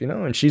yourself, you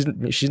know. And she's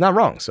not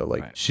wrong. So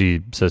like,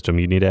 She says to him,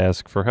 you need to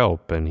ask for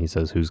help. And he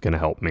says, who's going to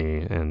help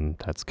me? And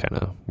that's kind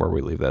of where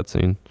we leave that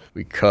scene.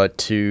 we cut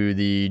to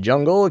the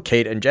jungle.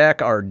 Kate and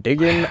Jack are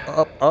digging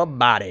up a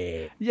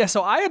body. Yeah,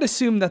 so I had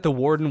assumed that the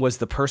warden was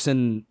the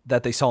person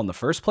that they saw in the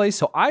first place.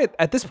 So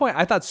at this point,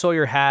 I thought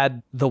Sawyer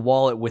had the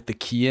wallet with the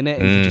key in it,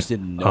 and he just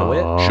didn't know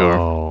it.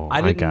 Sure.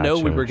 I didn't know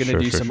we were going to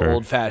do some old.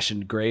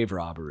 old-fashioned grave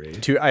robbery.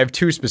 I have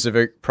 2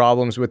 specific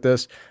problems with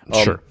this.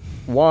 Sure.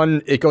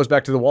 One, it goes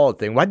back to the wallet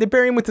thing. Why'd they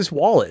bury him with this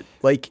wallet?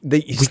 Like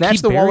he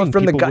snatched the burying wallet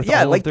from the people guy. with Yeah,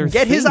 all of like their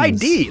get his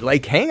things. ID.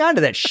 Like hang on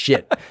to that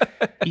shit.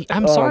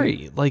 I'm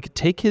sorry. Like,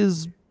 take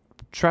his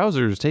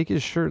trousers, take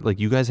his shirt. Like,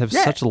 you guys have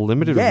Yeah, such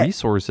limited yeah.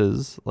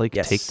 resources. Like,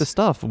 Yes. take the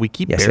stuff. We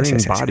keep Yes, burying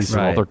yes, yes, bodies yes. with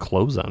all Right. their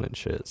clothes on and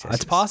shit.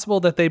 It's possible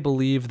that they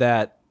believe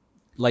that,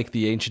 like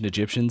the ancient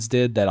Egyptians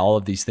did, that all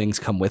of these things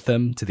come with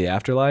them to the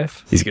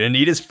afterlife. He's gonna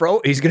need his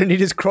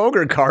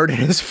Kroger card and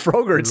his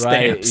Frogurt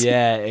Right, stamps.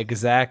 yeah,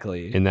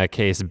 exactly. In that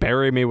case,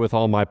 bury me with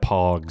all my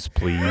pogs,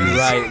 please.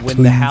 Right,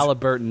 when the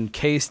Halliburton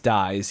case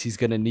dies, he's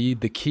going to need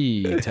the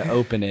key to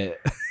open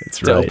it,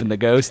 to right. open the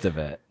ghost of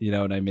it. You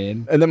know what I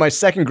mean? And then my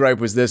second gripe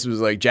was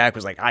like Jack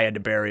was like, I had to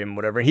bury him,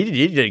 whatever.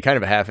 He did kind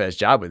of a half-assed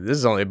job with it. This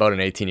is only about an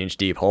 18-inch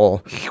deep hole.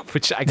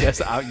 Which I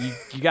guess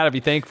you got to be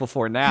thankful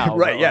for now.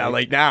 Right, but, yeah,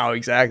 like now,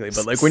 exactly.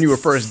 But like when you were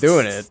first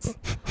doing it,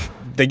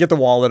 they get the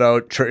wallet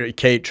out.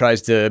 Kate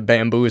tries to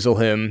bamboozle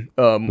him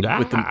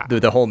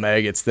with the whole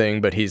maggots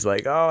thing, but he's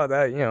like, "Oh,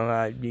 that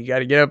you got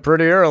to get up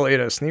pretty early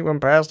to sneak one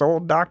past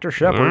old Dr.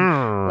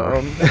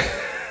 Shepard."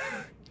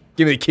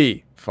 Give me the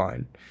key.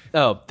 Fine.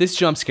 Oh, this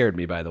jump scared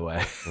me, by the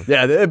way.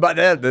 Yeah, but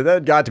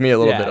that got to me a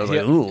little bit. I was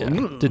like, ooh.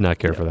 Yeah, did not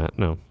care for that.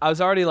 No. I was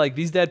already like,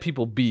 these dead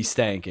people be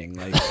stanking,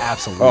 like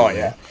absolutely. Oh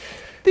yeah.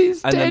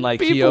 These And then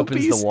like he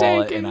opens the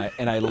wallet,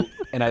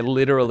 and I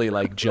literally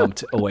like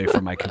jumped away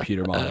from my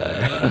computer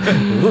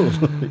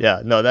monitor.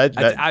 Yeah, no, that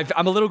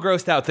I'm a little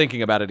grossed out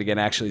thinking about it again.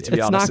 Actually, to be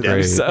It's honest, not with you,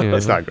 great, so. yeah.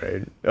 it's not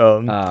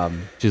great.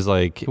 She's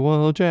like,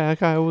 well,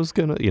 Jack, I was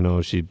gonna,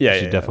 she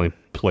Yeah. definitely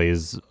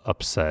plays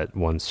upset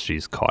once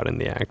she's caught in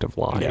the act of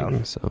lying.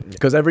 Yeah. So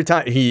Because every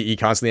time he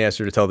constantly asks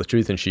her to tell the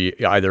truth, and she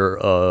either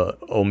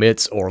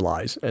omits or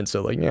lies. And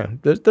so, like, yeah,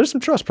 there's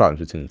some trust problems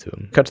between the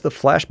two. Cut to the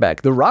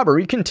flashback. The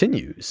robbery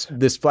continues.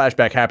 This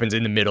flashback happens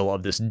in the middle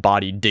of this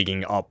body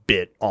digging up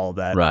bit, all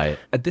that. Right.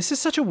 This is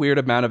such a weird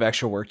amount of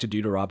extra work to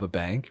do to rob a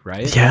bank,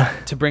 right? Yeah.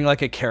 To bring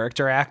like a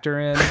character actor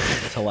in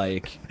to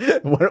like.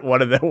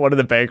 One of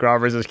the bank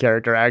robbers is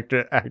character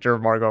actor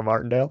Margot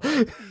Martindale.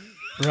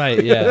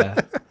 Right. Yeah.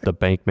 the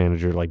bank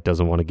manager like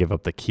doesn't want to give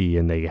up the key,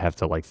 and they have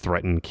to like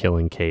threaten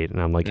killing Kate.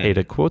 And I'm like, hey,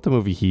 to quote the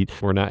movie Heat,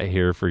 we're not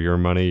here for your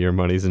money. Your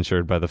money's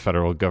insured by the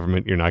federal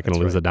government. You're not going to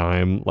lose a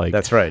dime. Like,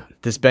 That's right.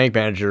 This bank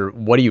manager,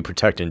 what are you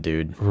protecting,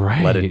 dude?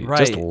 Right.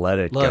 Just let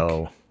it Look,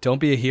 go. Don't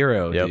be a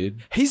hero, Yep.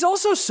 dude. He's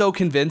also so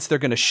convinced they're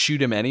gonna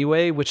shoot him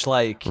anyway, which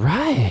like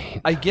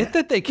right. I get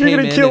that they came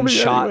gonna in kill and me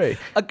shot. anyway.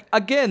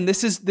 Again,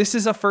 this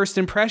is a first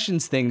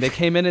impressions thing. They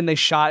came in and they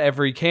shot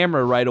every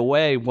camera right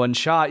away, one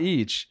shot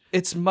each.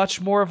 It's much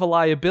more of a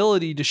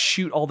liability to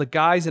shoot all the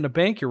guys in a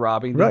bank you're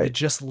robbing than to Right.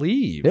 just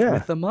leave Yeah.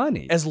 with the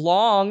money. As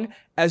long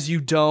as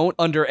you don't,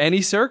 under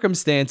any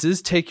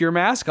circumstances, take your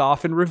mask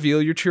off and reveal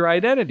your true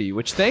identity,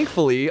 which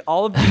thankfully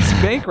all of these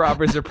bank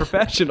robbers are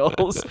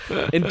professionals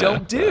and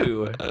don't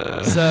do.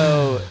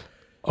 So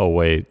Oh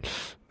wait.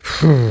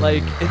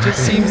 like it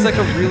just seems like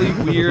a really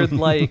weird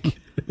like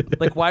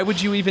why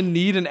would you even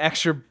need an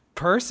extra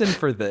person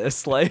for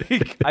this?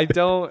 Like I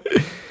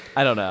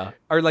don't know.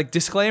 Or like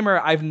disclaimer,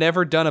 I've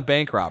never done a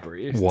bank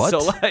robbery. What? So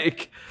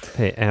like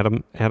Hey,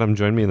 Adam,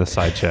 join me in the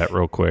side chat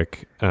real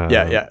quick.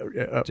 Yeah.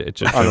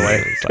 Just On the join me way.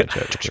 in the side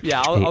chat.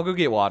 yeah, I'll go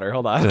get water.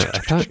 Hold on.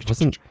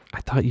 I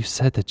thought you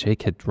said that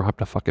Jake had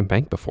robbed a fucking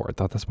bank before. I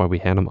thought that's why we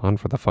had him on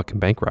for the fucking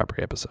bank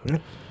robbery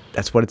episode.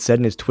 That's what it said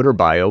in his Twitter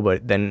bio,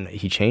 but then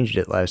he changed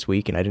it last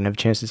week, and I didn't have a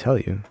chance to tell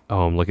you.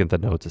 Oh, I'm looking at the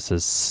notes. It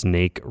says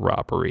snake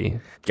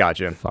robbery.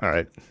 Gotcha. All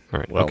right. All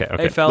right. Well, okay.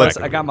 Hey fellas,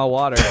 I got my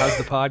water. How's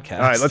the podcast?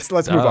 All right, let's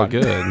move Oh, on.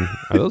 good.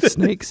 Are those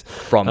snakes?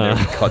 From there,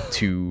 we cut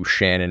to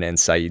Shannon and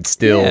Saeed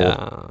still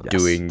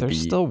doing They're the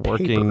still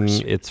working. papers.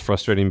 It's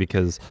frustrating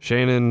because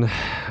Shannon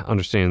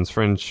understands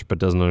French but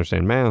doesn't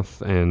understand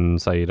math,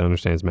 and Saeed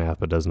understands math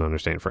but doesn't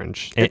understand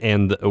French.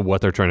 And what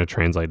they're trying to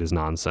translate is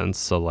nonsense.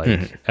 So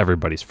like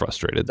everybody's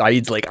frustrated.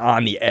 Saeed's like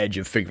on the edge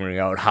of figuring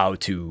out how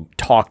to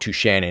talk to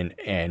Shannon,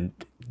 and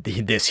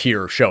this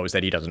here shows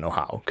that he doesn't know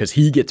how, because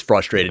he gets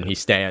frustrated and he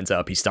stands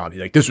up, he stomps,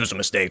 he's like, this was a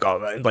mistake.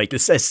 Like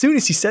this, as soon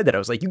as he said that, I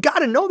was like, you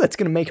gotta know that's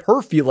gonna make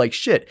her feel like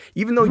shit,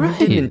 even though you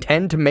didn't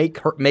intend to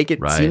make it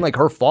seem like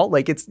her fault.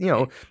 Like it's,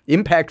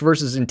 impact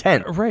versus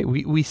intent. Right.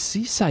 We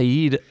see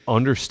Saeed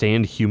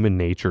understand human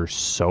nature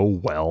so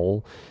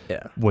well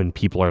when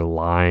people are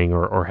lying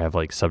or have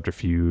like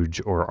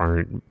subterfuge or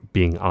aren't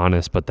being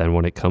honest. But then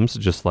when it comes to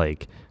just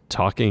like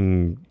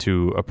talking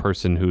to a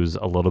person who's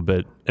a little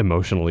bit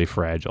emotionally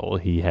fragile,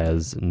 he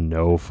has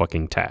no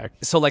fucking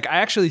tact. So like I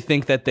actually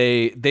think that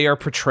they are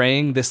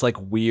portraying this like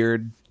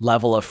weird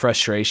level of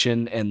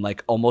frustration and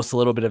like almost a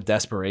little bit of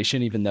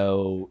desperation, even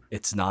though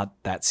it's not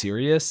that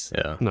serious.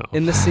 Yeah. No.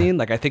 In the scene,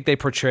 like I think they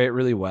portray it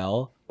really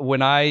well.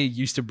 When I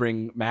used to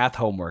bring math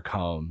homework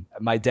home,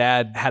 my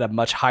dad had a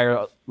much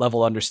higher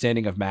level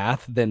understanding of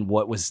math than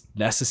what was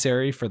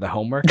necessary for the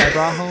homework I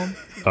brought home.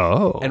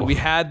 Oh. And we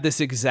had this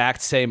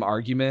exact same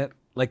argument,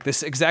 like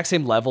this exact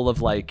same level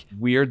of like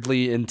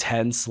weirdly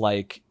intense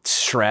like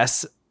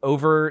stress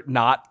over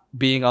not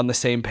being on the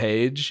same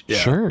page.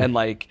 Sure. And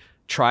like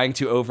trying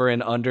to over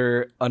and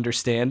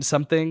understand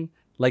something.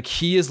 Like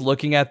he is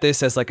looking at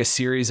this as like a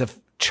series of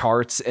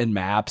charts and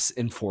maps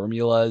and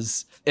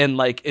formulas, and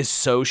like is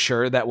so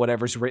sure that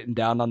whatever's written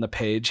down on the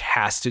page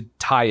has to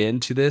tie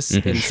into this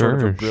in sort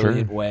of a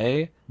brilliant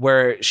way,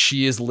 where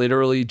she is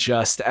literally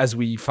just, as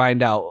we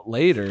find out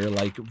later,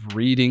 like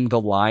reading the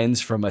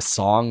lines from a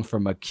song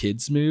from a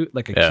kid's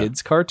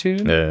kid's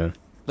cartoon. Yeah.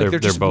 Like they're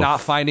just both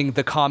not finding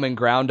the common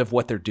ground of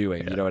what they're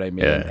doing. You know what I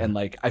mean? Yeah. And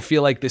like I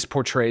feel like this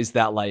portrays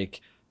that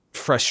like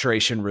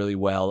frustration really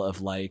well,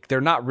 of like they're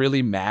not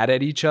really mad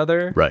at each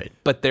other, Right.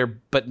 but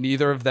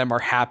neither of them are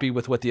happy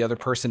with what the other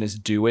person is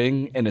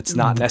doing, and it's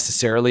not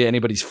necessarily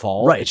anybody's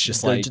fault. Right. It's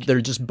just they're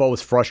just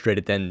both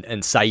frustrated then,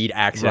 and Saeed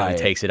accidentally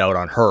Right. takes it out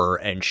on her,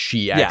 and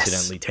she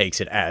accidentally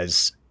takes it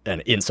as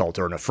an insult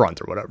or an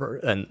affront or whatever.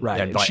 And,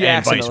 and she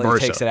and vice accidentally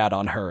versa. takes it out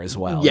on her as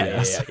well.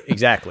 Yeah,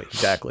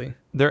 exactly.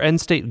 Their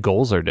end state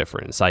goals are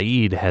different.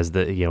 Saeed has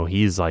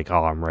he's like,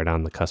 oh, I'm right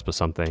on the cusp of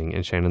something.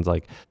 And Shannon's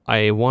like,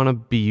 I want to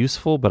be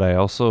useful, but I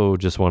also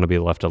just want to be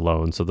left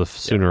alone. So the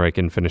sooner I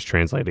can finish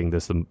translating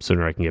this, the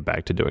sooner I can get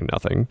back to doing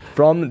nothing.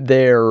 From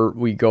there,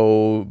 we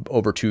go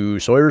over to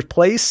Sawyer's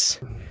place.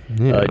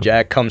 Yeah.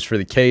 Jack comes for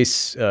the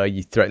case.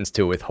 He threatens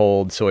to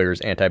withhold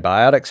Sawyer's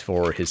antibiotics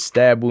for his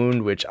stab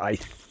wound, which I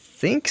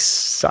think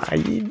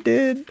Saeed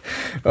did.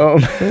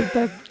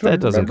 That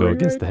doesn't go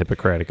against the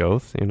Hippocratic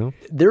Oath,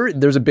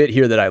 There's a bit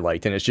here that I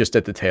liked, and it's just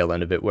at the tail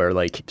end of it where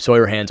like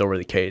Sawyer hands over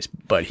the case,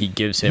 but he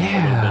gives him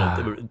a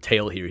little bit of the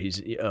tail here.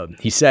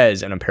 He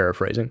says, and I'm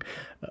paraphrasing,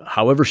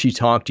 however she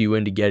talked you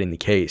into getting the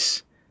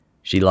case,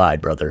 she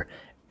lied, brother.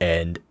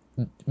 And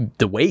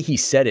the way he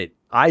said it,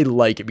 I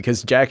like it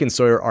because Jack and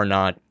Sawyer are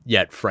not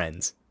yet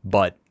friends,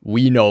 but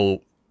we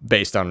know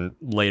based on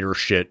later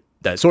shit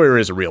that Sawyer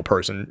is a real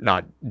person,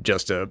 not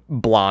just a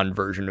blonde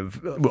version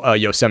of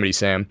Yosemite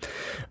Sam.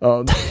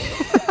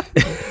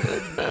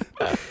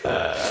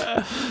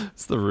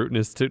 It's the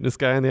rootinest, tootinest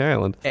guy on the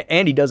island.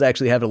 And he does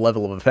actually have a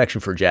level of affection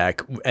for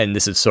Jack, and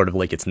this is sort of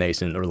like its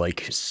nascent or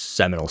like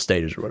seminal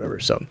stages or whatever.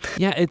 So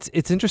yeah,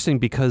 it's interesting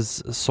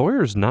because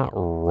Sawyer's not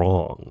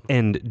wrong,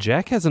 and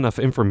Jack has enough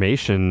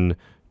information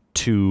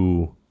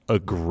to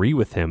agree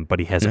with him, but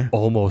he has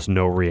almost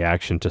no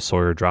reaction to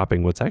Sawyer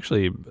dropping what's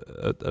actually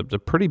a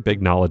pretty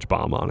big knowledge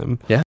bomb on him.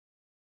 Yeah.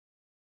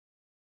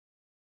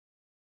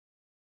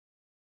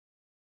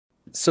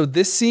 So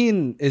this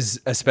scene is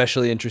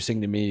especially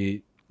interesting to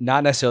me,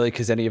 not necessarily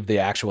because any of the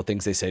actual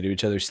things they say to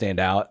each other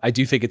stand out. I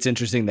do think it's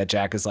interesting that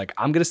Jack is like,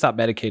 I'm going to stop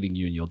medicating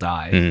you and you'll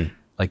die.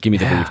 Like, give me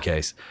the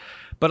briefcase.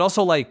 But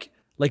also like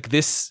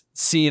this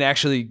scene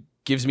actually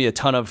gives me a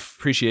ton of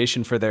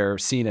appreciation for their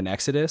scene in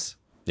Exodus.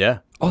 yeah.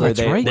 Oh,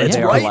 that's right. That's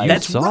Yeah, right. like,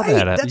 That's saw right.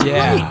 that at- That's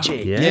Yeah. right,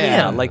 Jake.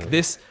 Yeah, like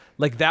this,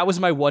 like that was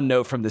my one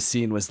note from the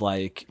scene was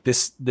like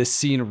this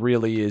scene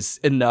really is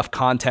enough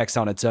context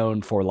on its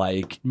own for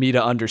like me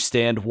to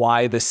understand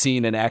why the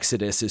scene in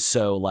Exodus is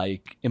so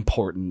like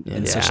important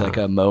and such like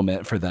a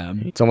moment for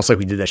them. It's almost like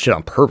we did that shit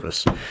on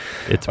purpose.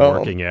 It's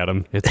working,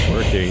 Adam. It's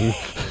working.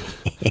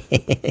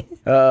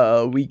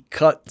 We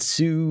cut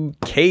to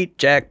Kate.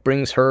 Jack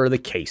brings her the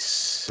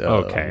case.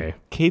 Okay.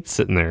 Kate's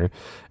sitting there,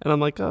 and I'm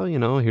like, oh,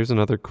 here's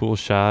another cool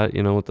shot,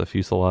 with the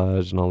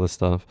fuselage and all this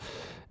stuff.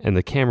 And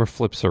the camera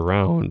flips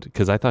around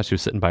because I thought she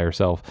was sitting by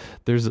herself.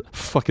 There's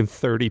fucking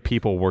 30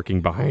 people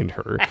working behind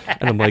her.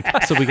 And I'm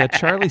like, so we got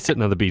Charlie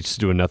sitting on the beach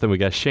doing nothing. We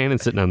got Shannon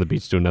sitting on the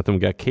beach doing nothing. We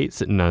got Kate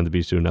sitting on the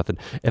beach doing nothing.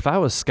 If I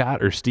was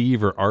Scott or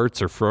Steve or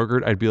Arts or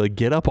Frogert, I'd be like,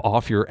 get up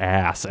off your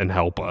ass and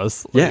help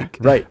us. Like,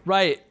 Right.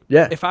 Yeah.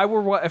 Yeah. If I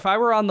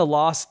were on the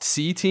Lost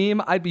Sea team,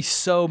 I'd be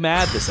so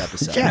mad this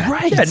episode. Yeah,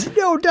 Right. Yeah,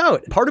 no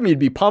doubt. Part of me would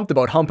be pumped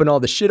about humping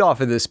all the shit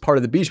off of this part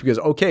of the beach because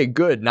okay,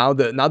 good. Now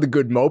the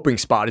good moping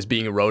spot is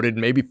being eroded.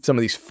 Maybe some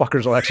of these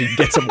fuckers will actually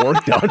get some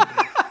work done.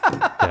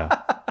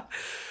 Yeah.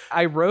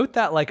 I wrote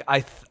that like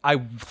I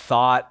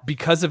thought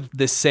because of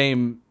this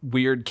same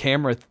weird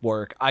camera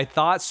work, I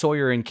thought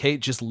Sawyer and Kate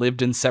just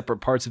lived in separate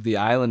parts of the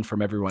island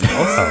from everyone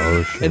else.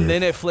 Oh, sure. And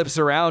then it flips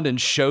around and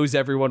shows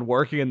everyone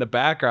working in the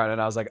background,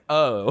 and I was like,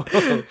 oh.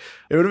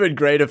 It would have been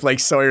great if like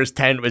Sawyer's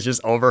tent was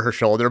just over her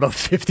shoulder about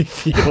 50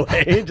 feet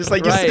away. Just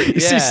like you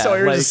see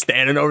Sawyer like, just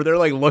standing over there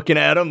like looking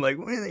at him like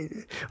what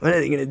are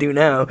they gonna do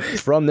now?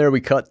 From there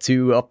we cut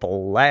to a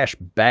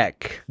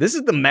flashback. This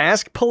is the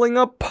mask pulling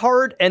up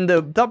part and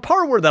the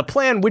part where the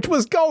plan, which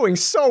was going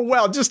so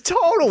well, just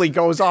totally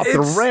goes off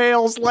the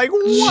rails. Like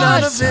what?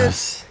 None of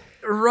it.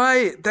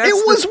 Right. That's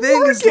It was the thing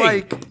working. is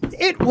like,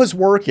 It was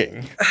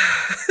working.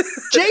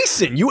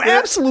 Jason, you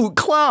absolute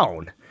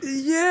clown.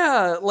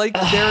 yeah, like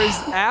there is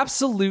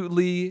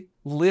absolutely,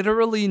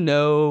 literally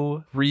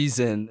no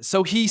reason.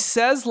 So he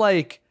says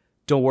like,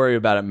 don't worry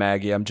about it,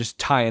 Maggie. I'm just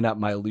tying up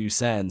my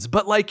loose ends.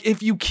 But like,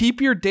 if you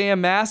keep your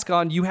damn mask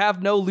on, you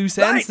have no loose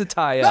ends to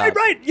tie up.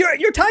 Right.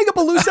 You're tying up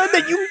a loose end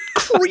that you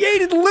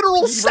created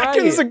literal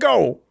seconds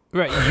ago.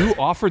 Right. You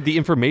offered the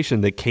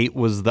information that Kate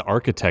was the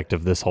architect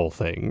of this whole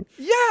thing.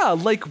 Yeah,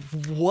 like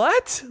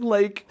what?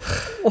 Like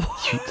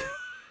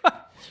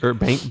Or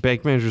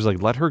bank manager's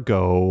like, let her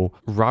go.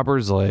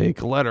 Robert's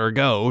like, let her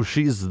go.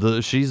 She's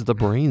the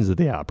brains of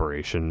the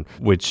operation,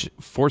 which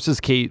forces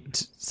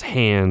Kate's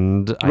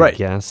hand, I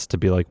guess, to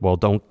be like, well,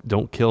 don't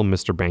kill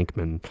Mr.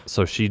 Bankman.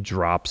 So she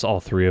drops all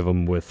three of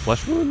them with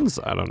flesh wounds.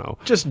 I don't know.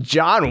 Just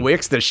John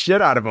Wicks the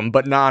shit out of him,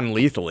 but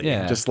non-lethally.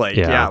 Yeah. Just like,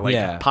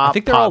 yeah. pop. I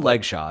think they're all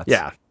leg shots.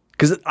 Yeah.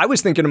 Because I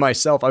was thinking to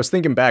myself, I was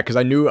thinking back because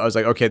I was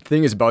like, okay, the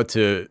thing is about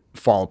to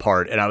fall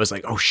apart. And I was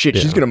like, oh shit,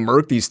 she's going to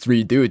murk these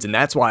three dudes. And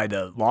that's why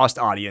the Lost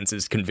audience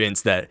is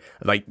convinced that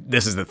like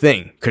this is the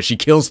thing because she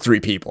kills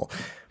three people.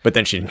 But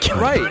then she didn't kill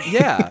anybody. Right,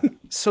 yeah.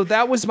 So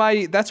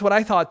that's what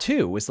I thought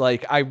too, was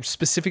like, I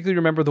specifically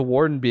remember the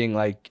warden being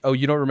like, oh,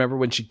 you don't remember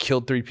when she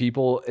killed three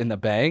people in the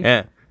bank?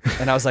 Yeah.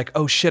 And I was like,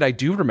 oh shit, I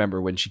do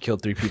remember when she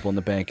killed three people in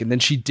the bank. And then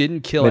she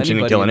didn't kill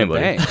anybody in the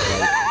bank.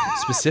 Like,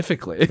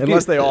 specifically.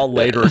 Unless they all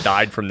later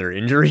died from their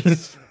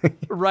injuries.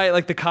 Right,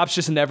 like the cops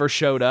just never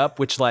showed up,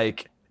 which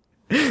like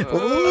maybe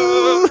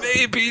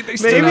they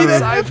stayed Maybe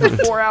that outside for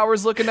 4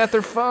 hours looking at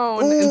their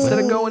phone instead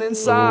of going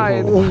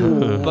inside.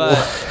 But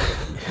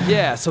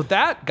yeah, so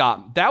that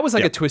was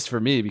like a twist for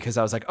me because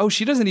I was like, oh,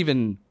 she doesn't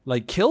even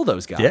like kill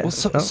those guys. Yeah. Well,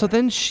 so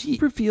then she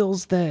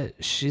reveals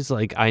that she's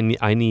like, I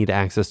need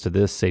access to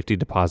this safety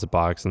deposit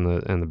box, and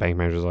the bank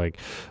manager's like,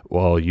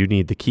 well, you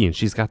need the key, and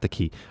she's got the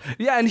key.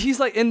 Yeah, and he's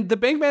like, and the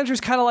bank manager's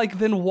kind of like,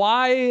 then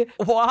why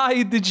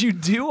did you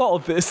do all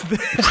this?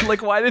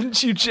 Like, why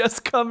didn't you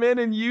just come in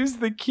and use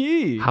the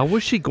key? How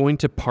was she going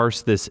to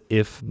parse this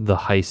if the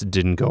heist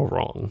didn't go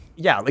wrong?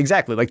 Yeah,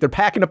 exactly. Like they're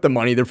packing up the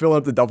money, they're filling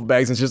up the duffel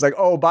bags, and she's like,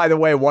 "Oh, by the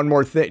way, one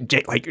more thing."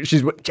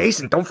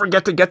 Jason, don't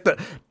forget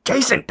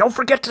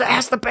to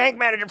ask the bank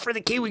manager for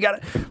the key. We got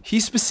it. He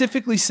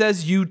specifically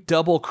says you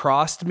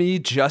double-crossed me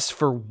just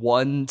for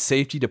one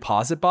safety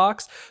deposit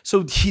box.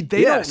 So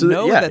they don't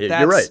know that that's...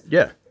 You're right.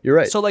 Yeah, you're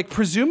right. So like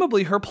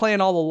presumably her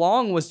plan all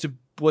along was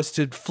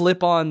to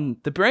flip on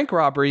the bank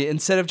robbery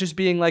instead of just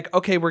being like,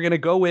 okay, we're going to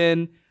go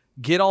in,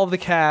 get all the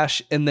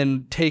cash, and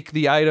then take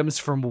the items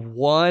from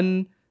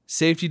one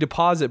safety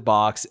deposit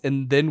box,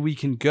 and then we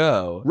can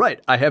go.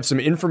 Right. I have some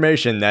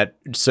information that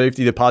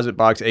safety deposit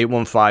box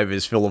 815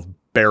 is full of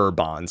bearer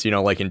bonds,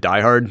 like in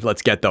Die Hard.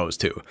 Let's get those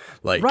too.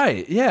 Like,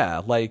 right.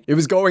 Yeah. Like, it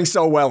was going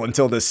so well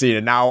until this scene,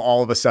 and now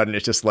all of a sudden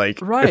it's just like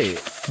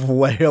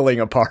flailing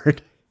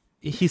apart.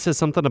 He says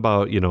something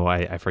about,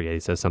 I forget, he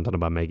says something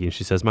about Maggie, and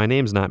she says, my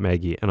name's not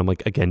Maggie. And I'm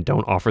like, again,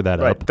 don't offer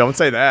that up. Don't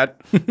say that.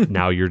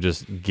 Now you're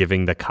just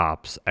giving the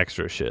cops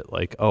extra shit.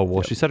 Like, oh,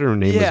 well, she said her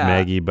name was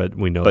Maggie, but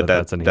we know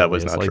that's an alias. That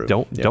was not like,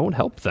 true. Don't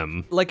help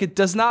them. Like, it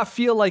does not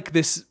feel like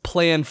this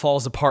plan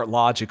falls apart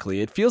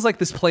logically. It feels like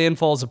this plan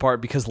falls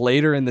apart because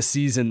later in the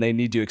season, they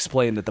need to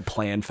explain that the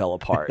plan fell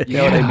apart. You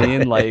know what I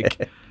mean?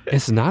 Like...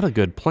 It's not a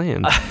good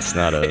plan. It's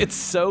not a... It's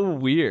so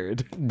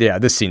weird. Yeah,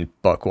 this scene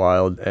buck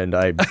wild, and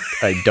I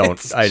don't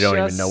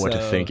even know what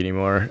to think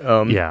anymore.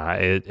 Yeah,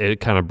 it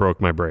kind of broke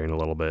my brain a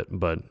little bit,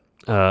 but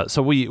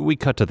so we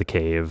cut to the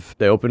cave.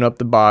 They open up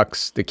the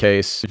box, the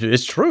case.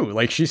 It's true,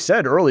 like she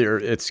said earlier.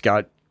 It's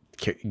got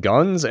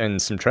guns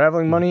and some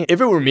traveling money. If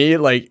it were me,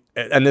 like,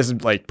 and this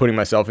is like putting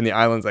myself in the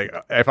islands, like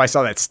if I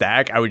saw that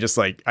stack, I would just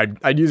like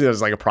I'd use it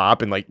as like a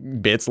prop and like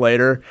bits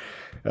later.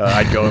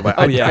 I'd go like,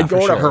 I'd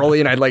go to Hurley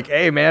and I'd like,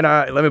 hey man,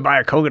 let me buy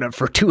a coconut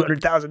for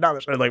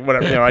 $200,000 or like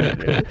whatever.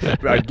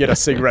 I'd get a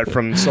cigarette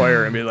from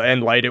Sawyer and be like,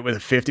 and light it with a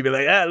 50. Be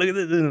like, look at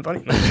this, this is funny,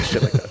 like,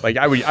 shit like that. Like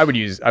I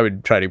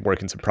would try to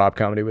work in some prop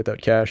comedy with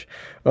that cash.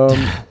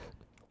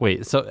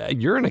 Wait, so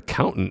you're an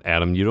accountant,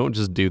 Adam? You don't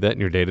just do that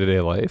in your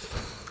day-to-day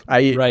life?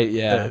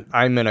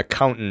 I'm an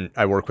accountant.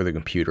 I work with a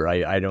computer.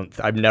 I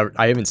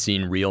haven't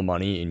seen real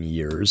money in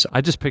years. I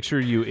just picture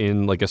you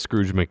in like a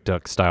Scrooge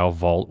McDuck style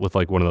vault with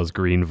like one of those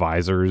green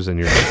visors, and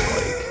you're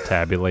just like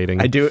tabulating.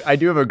 I do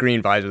have a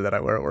green visor that I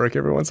wear at work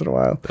every once in a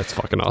while. That's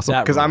fucking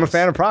awesome. Because I'm a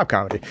fan of prop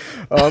comedy.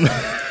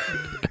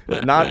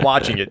 Not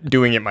watching it,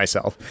 doing it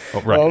myself.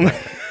 Oh,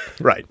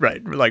 right.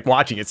 Right. Like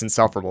watching it's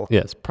insufferable.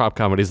 Yes, prop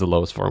comedy is the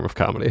lowest form of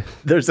comedy.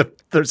 There's a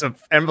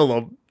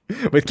envelope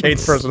with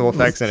Kate's personal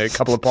effects in it, a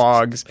couple of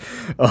pogs.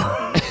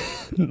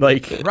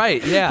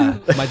 Right, yeah.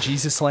 My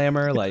Jesus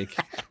Slammer, like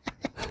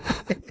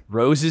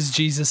Rose's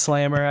Jesus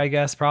Slammer, I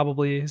guess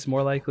probably is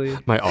more likely.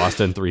 My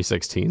Austin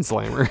 316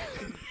 Slammer.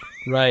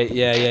 Right,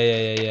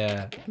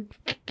 yeah.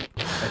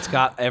 It's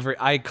got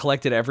I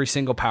collected every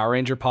single Power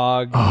Ranger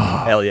pog.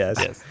 Hell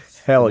yes.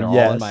 Hell They're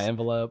yes. all in my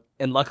envelope.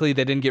 And luckily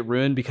they didn't get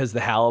ruined because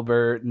the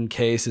Halliburton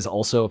case is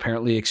also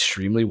apparently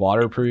extremely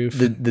waterproof.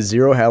 The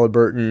Zero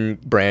Halliburton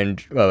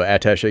brand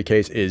attaché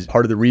case is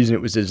part of the reason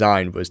it was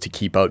designed was to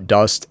keep out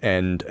dust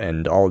and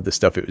all of the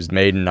stuff. It was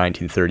made in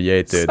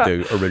 1938.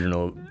 The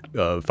original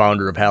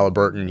founder of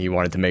Halliburton, he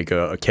wanted to make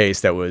a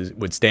case that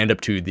would stand up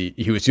to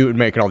he was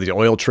making all these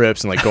oil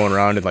trips and like going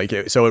around and like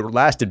so it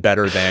lasted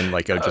better than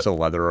like just a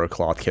leather or a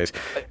cloth case.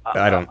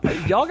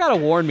 Y'all gotta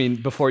warn me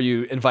before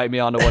you invite me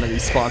onto one of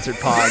these sponsored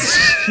pods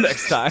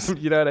next time.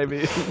 You know what I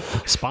mean?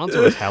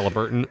 Sponsor with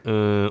Halliburton.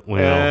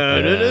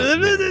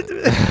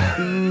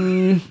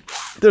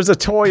 There's a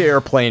toy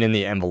airplane in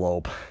the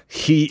envelope.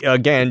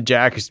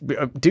 Jack,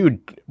 dude,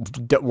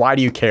 why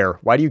do you care?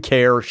 Why do you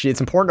care?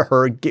 It's important to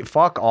her.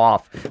 Fuck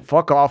off.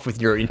 Fuck off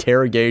with your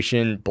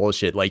interrogation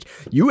bullshit. Like,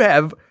 you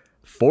have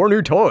 4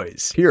 new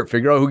toys. Here,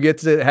 figure out who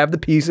gets to have the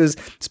pieces,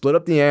 split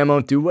up the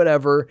ammo, do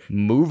whatever,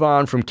 move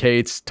on from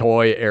Kate's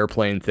toy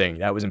airplane thing.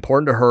 That was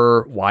important to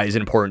her. Why is it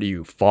important to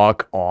you?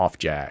 Fuck off,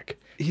 Jack.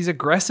 He's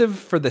aggressive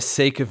for the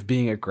sake of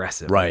being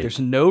aggressive. Right. Like, there's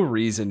no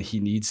reason he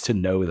needs to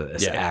know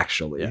this,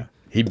 actually. Yeah.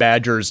 He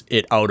badgers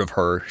it out of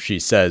her. She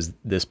says,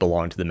 this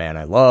belonged to the man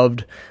I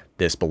loved.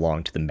 This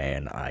belonged to the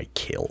man I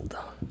killed.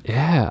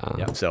 Yeah.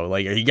 So,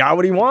 like, he got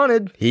what he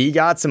wanted. He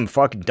got some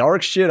fucking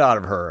dark shit out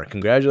of her.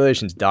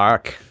 Congratulations,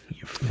 Doc.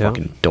 You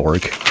fucking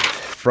dork.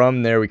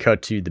 from there, we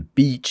cut to the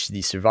beach.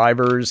 The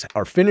survivors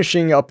are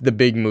finishing up the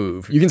big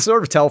move. You can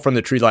sort of tell from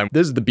the tree line,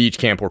 this is the beach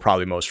camp we're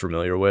probably most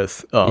familiar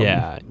with.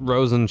 Yeah,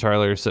 Rose and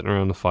Charlie are sitting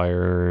around the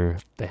fire.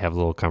 They have a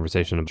little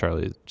conversation, and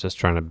Charlie's just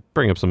trying to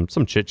bring up some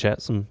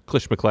chit-chat, some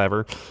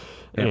clish-maclaver.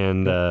 Yep.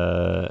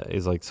 And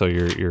he's like, so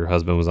your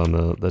husband was on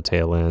the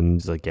tail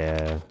end? He's like,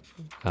 yeah,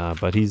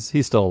 but he's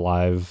still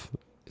alive.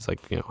 He's like,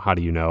 how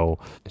do you know?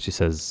 And she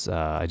says,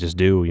 I just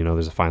do.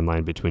 There's a fine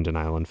line between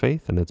denial and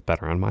faith, and it's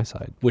better on my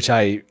side. Which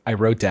I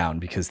wrote down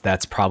because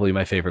that's probably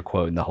my favorite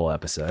quote in the whole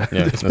episode.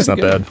 Yeah, that's not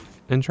bad.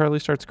 And Charlie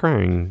starts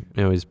crying.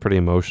 He's pretty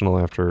emotional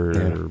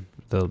after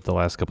the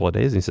last couple of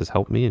days. And he says,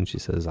 help me. And she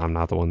says, I'm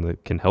not the one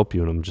that can help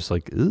you. And I'm just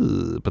like,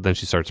 ugh. But then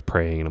she starts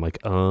praying. And I'm like,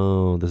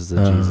 oh, this is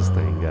a Jesus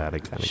thing. Got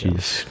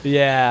it.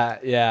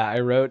 Yeah.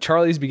 I wrote,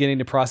 Charlie's beginning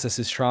to process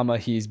his trauma.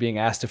 He's being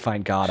asked to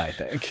find God, I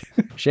think.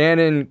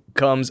 Shannon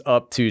comes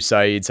up to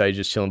Saeed. Saeed's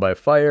just chilling by a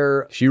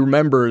fire. She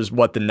remembers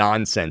what the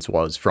nonsense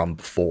was from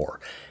before.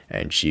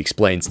 And she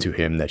explains to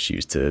him that she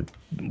used to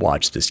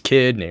watch this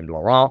kid named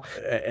Laurent,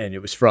 and it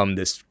was from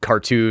this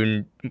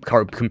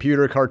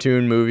computer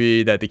cartoon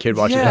movie that the kid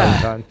watches all the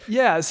time.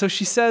 Yeah, so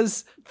she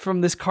says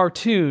from this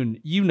cartoon,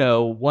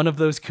 one of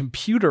those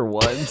computer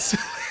ones.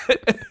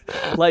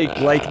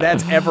 like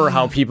that's ever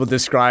how people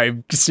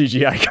describe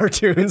CGI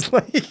cartoons.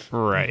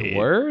 Right.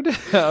 Word?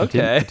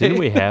 Okay. Didn't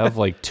we have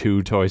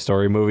 2 Toy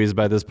Story movies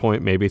by this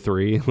point? Maybe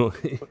 3?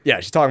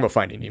 Yeah, she's talking about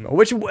Finding Nemo.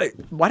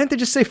 Why didn't they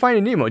just say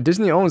Finding Nemo?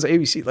 Disney owns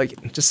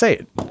ABC. Just say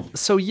it.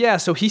 So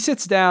he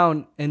sits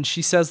down and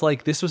she says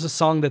this was a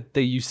song that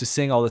they used to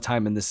sing all the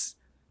time in this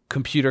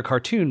computer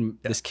cartoon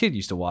this kid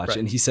used to watch. Right.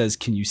 And he says,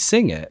 can you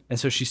sing it? And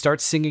so she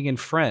starts singing in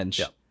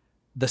French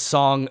the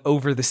song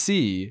Over the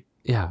Sea.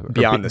 Yeah,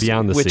 Beyond the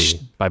Sea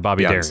by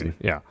Bobby Darin.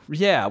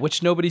 Yeah,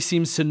 which nobody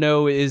seems to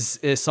know is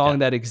a song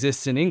that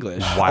exists in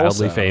English.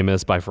 Wildly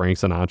famous by Frank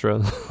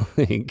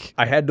Sinatra.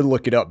 I had to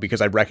look it up because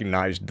I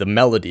recognized the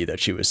melody that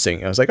she was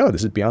singing. I was like, oh,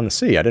 this is Beyond the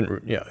Sea. I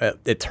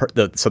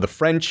didn't, so the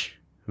French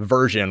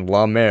version,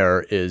 La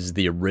Mer, is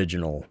the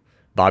original.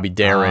 Bobby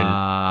Darin.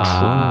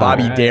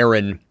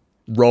 Darin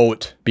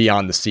wrote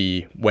Beyond the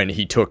Sea when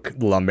he took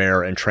La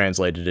Mer and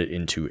translated it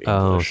into English.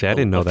 Oh, see, I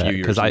didn't know that. A few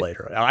years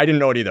later. I didn't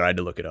know it either. I had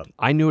to look it up.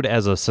 I knew it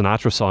as a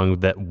Sinatra song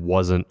that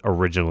wasn't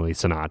originally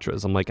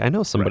Sinatra's. I'm like, I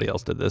know somebody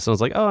else did this. And I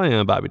was like, oh,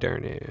 yeah, Bobby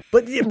Darin. Yeah.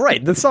 But,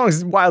 the song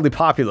is wildly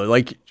popular.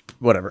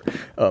 Whatever.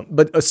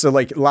 So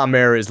La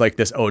Mer is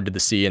this ode to the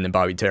sea, and then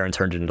Bobby Darin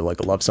turned it into a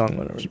love song.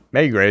 Whatever.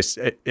 Maggie Grace,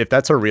 if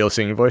that's her real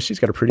singing voice, she's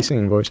got a pretty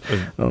singing voice.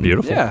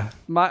 Beautiful. Yeah.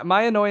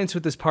 My annoyance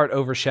with this part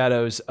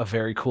overshadows a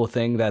very cool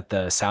thing that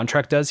the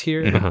soundtrack does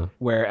here,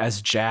 where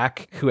as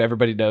Jack, who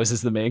everybody knows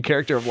is the main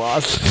character of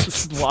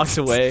Lost,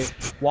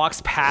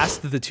 walks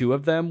past the two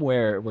of them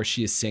where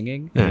she is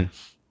singing,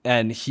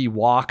 and he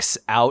walks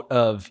out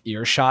of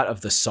earshot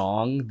of the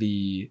song.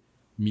 The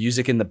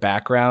music in the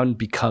background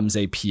becomes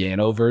a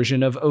piano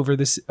version of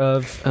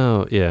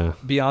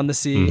Beyond the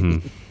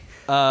Sea.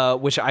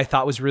 Which I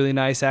thought was really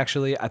nice,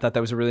 actually. I thought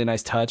that was a really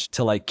nice touch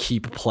to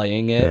keep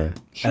playing it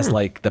as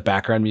the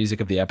background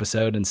music of the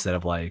episode instead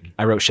of I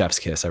wrote Chef's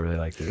Kiss. I really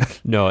liked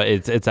it. No,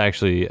 it's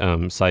actually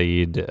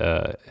Saeed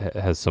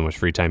has so much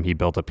free time. He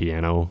built a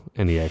piano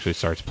and he actually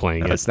starts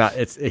playing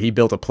it. He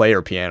built a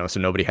player piano, so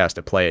nobody has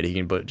to play it. He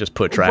can just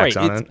put tracks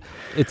on it.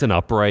 It's an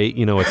upright,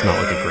 it's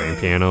not like a grand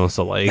piano.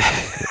 So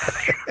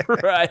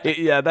right,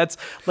 yeah.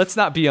 Let's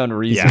not be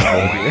unreasonable.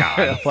 Yeah,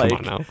 oh my God. Come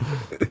on now.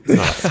 It's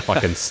not a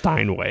fucking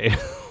Steinway.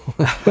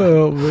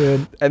 Oh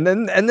man! And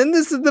then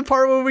this is the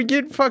part where we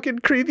get fucking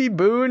creepy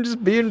Boone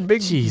just being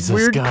big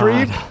weird God.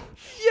 creep.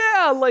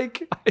 Yeah,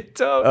 I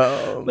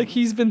don't.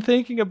 He's been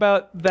thinking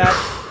about that.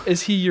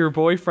 Is he your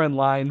boyfriend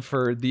line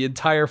for the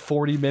entire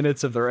 40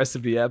 minutes of the rest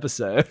of the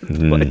episode?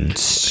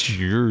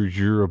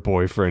 You're a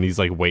boyfriend. He's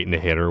waiting to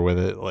hit her with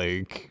it.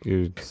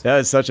 That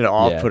is such an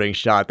off-putting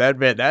shot.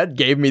 That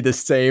gave me the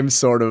same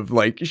sort of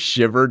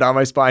shiver down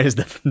my spine as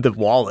the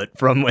wallet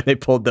from when they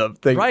pulled the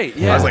thing. Right.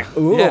 Yeah. I was like,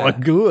 ooh,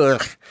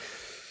 good.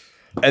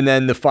 And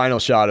then the final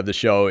shot of the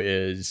show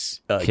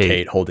is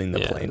Kate holding the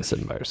plane,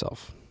 sitting by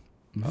herself.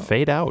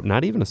 Fade out.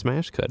 Not even a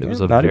smash cut. It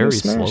was a very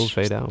slow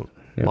fade out.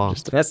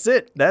 Lost. That's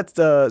it. That's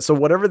so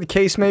whatever the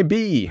case may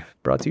be.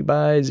 Brought to you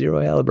by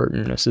Zero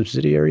Halliburton, a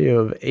subsidiary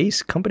of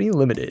Ace Company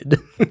Limited.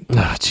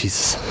 Oh,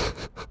 Jesus.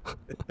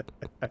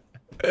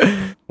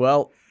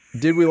 Well,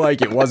 did we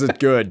like it? Was it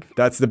good?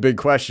 That's the big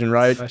question,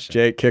 right?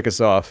 Jake, kick us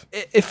off.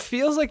 It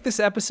feels like this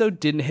episode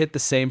didn't hit the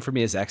same for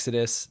me as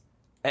Exodus.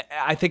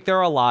 I think there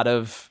are a lot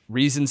of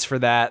reasons for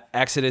that.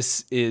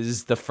 Exodus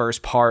is the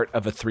first part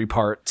of a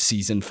 3-part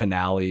season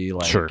finale.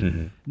 Sure.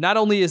 Not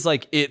only is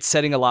it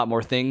setting a lot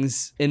more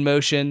things in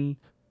motion,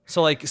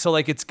 so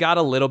it's got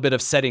a little bit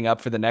of setting up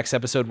for the next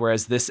episode,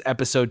 whereas this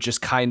episode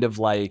just kind of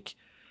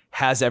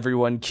has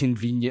everyone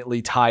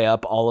conveniently tie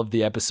up all of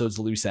the episode's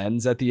loose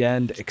ends at the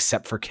end,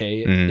 except for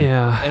Kate.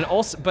 Yeah. And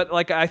also, but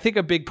I think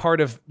a big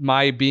part of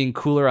my being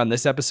cooler on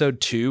this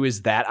episode too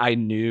is that I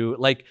knew,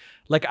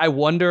 I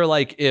wonder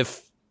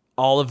if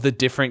all of the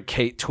different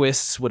Kate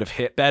twists would have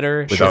hit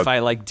better if I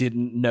like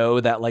didn't know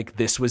that like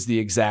this was the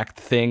exact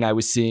thing I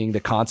was seeing the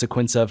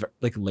consequence of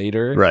like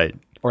later. Right.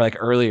 Or like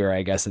earlier,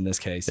 I guess, in this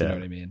case. You know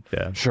what I mean?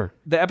 Yeah. Sure.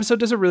 The episode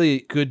does a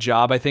really good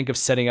job, I think, of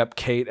setting up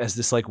Kate as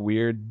this like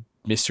weird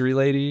mystery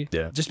lady.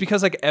 Yeah. Just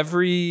because like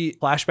every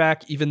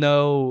flashback, even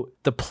though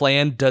the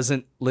plan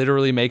doesn't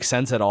literally make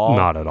sense at all.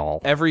 Not at all.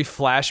 Every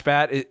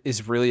flashback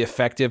is really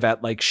effective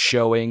at like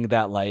showing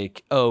that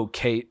like, oh,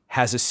 Kate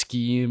has a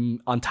scheme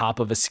on top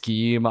of a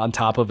scheme on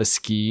top of a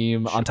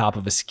scheme on top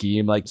of a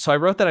scheme. Like, so I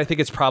wrote that I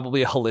think it's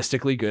probably a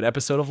holistically good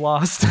episode of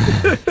Lost,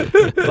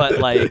 but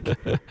like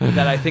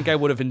that I think I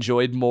would have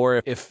enjoyed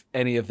more if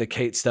any of the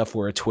Kate stuff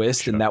were a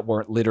twist and that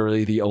weren't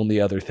literally the only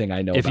other thing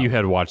I know If about. you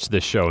had watched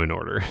this show in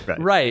order.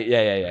 Right.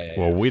 Yeah.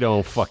 Well, we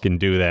don't fucking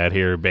do that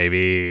here,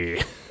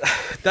 baby.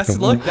 That's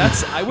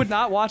I would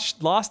not watch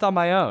Lost on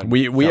my own.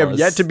 We have fellas.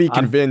 yet to be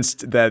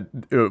convinced that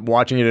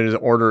watching it in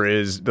order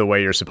is the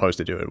way you're supposed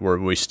to do it.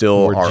 We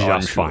still We're are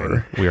just unsure.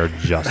 fine. We are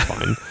just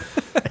fine.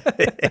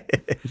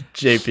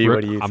 JP,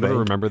 what do you think? I'm going to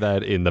remember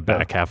that in the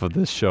back half of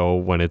this show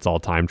when it's all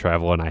time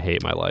travel and I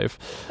hate my life.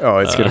 Oh,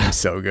 it's going to be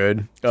so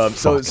good.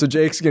 So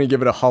Jake's going to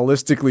give it a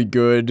holistically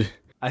good.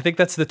 I think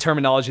that's the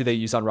terminology they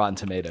use on Rotten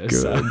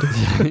Tomatoes. So.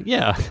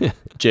 Yeah.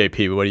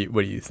 JP,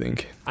 what do you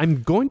think?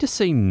 I'm going to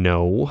say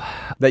no.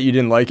 That you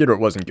didn't like it or it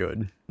wasn't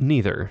good?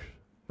 Neither.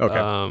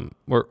 Okay.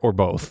 Or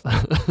both.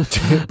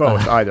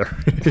 Both,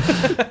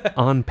 either.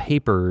 On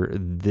paper,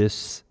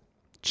 this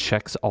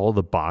checks all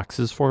the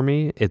boxes for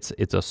me. It's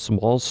a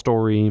small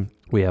story.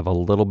 We have a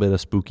little bit of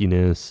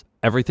spookiness.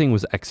 Everything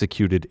was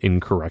executed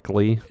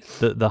incorrectly.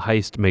 The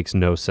heist makes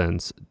no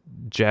sense.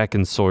 Jack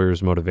and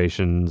Sawyer's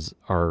motivations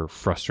are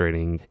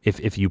frustrating.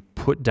 If you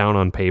put down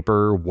on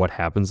paper what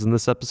happens in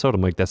this episode,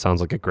 I'm like, that sounds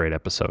like a great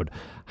episode.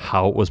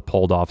 How it was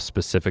pulled off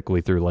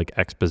specifically through like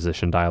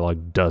exposition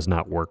dialogue does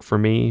not work for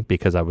me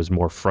because I was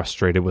more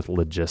frustrated with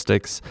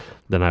logistics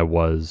than I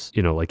was,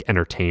 like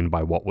entertained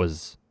by what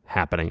was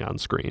happening on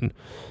screen.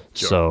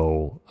 Sure.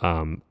 So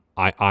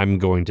I'm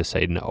going to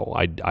say no.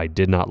 I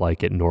did not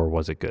like it, nor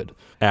was it good.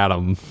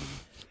 Adam.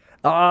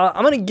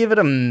 I'm going to give it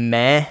a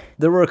meh.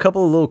 There were a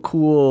couple of little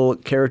cool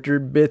character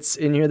bits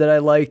in here that I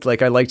liked.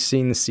 Like, I liked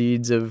seeing the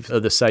seeds of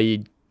the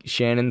Saeed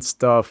Shannon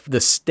stuff. The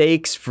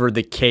stakes for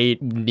the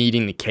Kate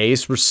needing the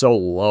case were so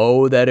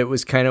low that it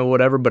was kind of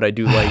whatever, but I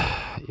do like...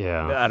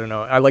 Yeah. I don't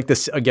know. I like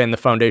this, again, the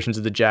foundations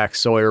of the Jack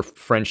Sawyer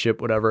friendship,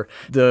 whatever.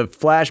 The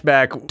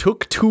flashback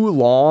took too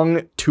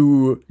long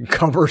to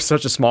cover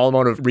such a small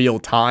amount of real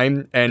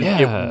time, and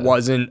it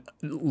wasn't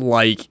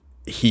like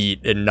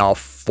heat enough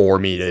for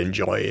me to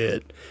enjoy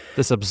it.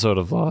 This episode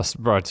of Lost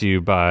brought to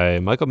you by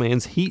Michael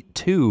Mann's Heat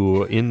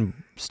 2 in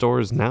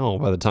stores now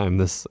by the time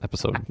this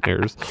episode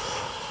airs.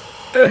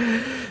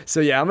 So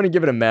yeah, I'm going to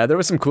give it a meh. There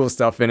was some cool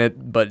stuff in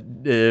it, but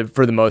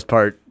for the most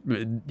part,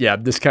 yeah,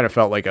 this kind of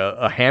felt like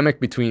a hammock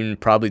between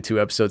probably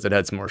two episodes that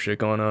had some more shit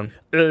going on.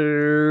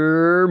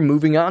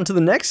 Moving on to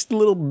the next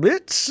little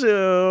bit,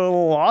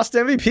 Lost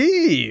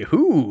MVP.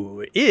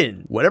 Who,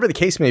 in whatever the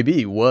case may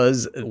be,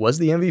 was the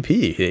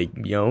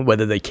MVP?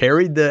 Whether they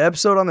carried the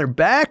episode on their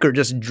back or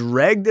just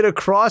dragged it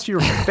across your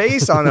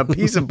face on a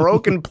piece of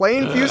broken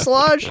plane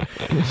fuselage.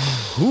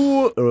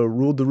 Who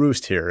ruled the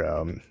roost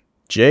here?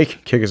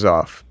 Jake, kick us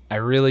off. I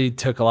really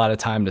took a lot of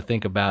time to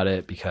think about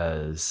it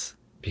because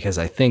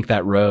I think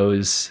that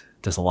Rose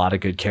does a lot of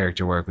good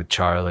character work with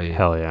Charlie.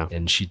 Hell yeah.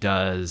 And she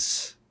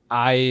does.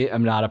 I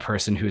am not a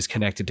person who is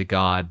connected to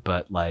God,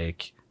 but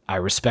like I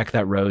respect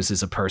that Rose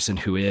is a person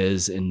who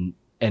is, and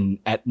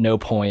at no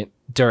point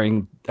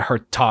during her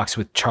talks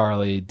with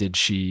Charlie did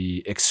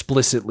she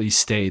explicitly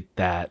state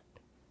that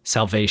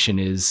salvation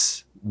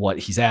is what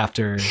he's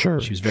after.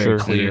 Sure. She was very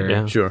clear.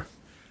 Yeah. Sure.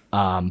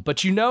 But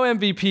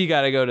MVP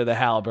got to go to the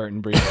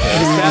Halliburton briefcase.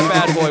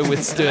 That bad boy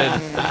withstood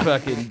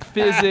fucking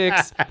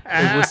physics.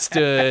 It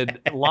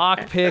withstood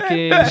lock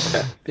picking.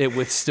 It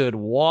withstood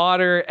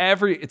water.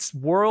 It's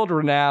world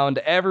renowned.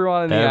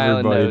 Everyone on the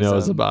island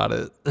knows him. about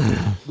it.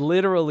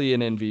 Literally an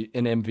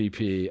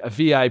MVP, a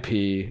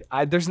VIP.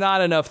 There's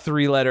not enough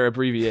 3-letter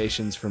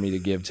abbreviations for me to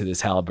give to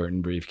this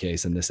Halliburton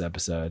briefcase in this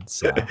episode.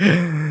 So.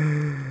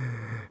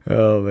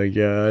 Oh my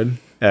God.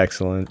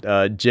 Excellent.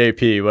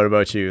 JP, what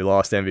about you?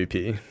 Lost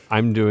MVP.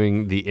 I'm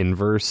doing the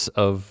inverse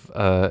of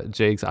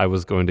Jake's. I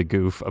was going to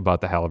goof about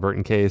the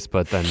Halliburton case,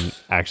 but then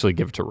actually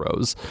give it to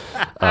Rose.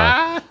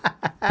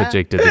 But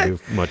Jake did the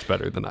goof much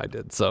better than I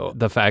did. So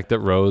the fact that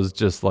Rose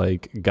just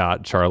like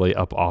got Charlie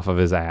up off of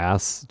his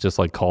ass, just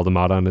like called him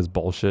out on his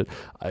bullshit.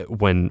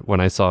 When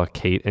I saw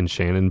Kate and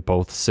Shannon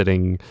both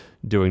sitting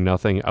doing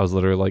nothing, I was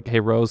literally like,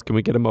 "Hey Rose, can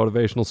we get a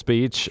motivational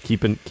speech?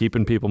 Keeping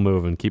people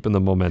moving, keeping the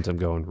momentum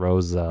going."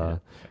 Rose,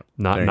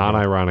 not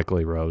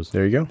ironically, Rose.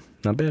 There you go.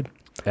 Not bad.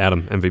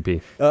 Adam,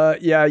 MVP.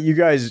 Yeah, you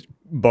guys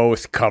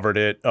both covered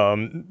it.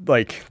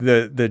 Like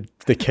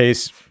the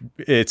case,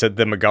 it's the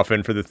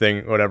MacGuffin for the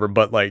thing, whatever.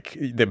 But like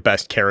the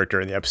best character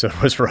in the episode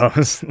was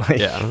Rose.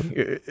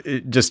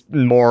 Like, just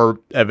more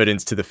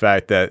evidence to the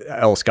fact that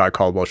L. Scott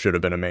Caldwell should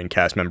have been a main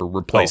cast member,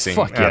 replacing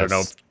I don't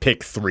know,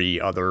 pick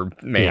 3 other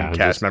main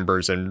cast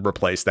members and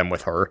replace them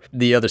with her.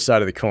 The other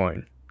side of the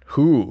coin,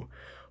 who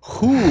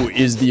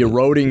is the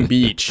eroding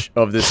beach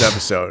of this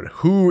episode?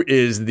 Who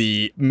is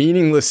the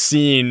meaningless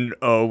scene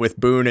with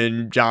Boone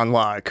and John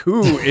Locke?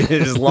 Who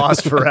is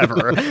lost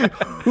forever?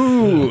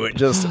 Who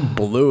just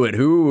blew it?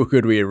 Who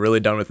could we have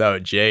really done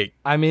without Jake?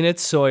 I mean,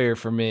 it's Sawyer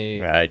for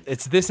me. Right.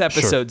 It's this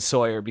episode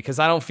Sawyer, because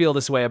I don't feel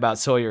this way about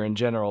Sawyer in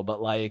general.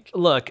 But like,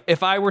 look,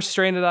 if I were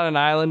stranded on an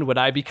island, would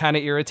I be kind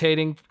of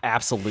irritating?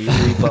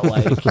 Absolutely. But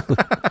like,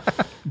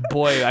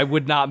 boy, I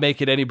would not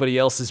make it anybody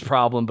else's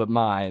problem but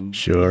mine.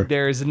 Sure.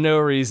 There is no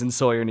reason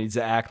Sawyer needs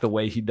to act the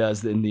way he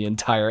does in the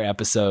entire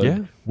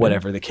episode,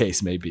 whatever the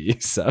case may be.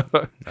 So,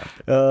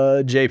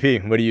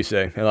 JP, what do you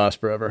say? I lost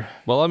forever.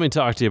 Well, let me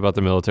talk to you about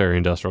the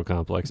military-industrial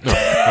complex. No,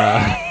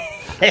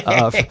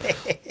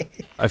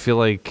 I feel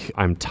like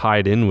I'm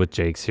tied in with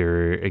Jake's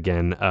here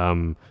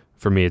again.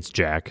 For me, it's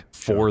Jack.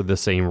 For the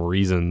same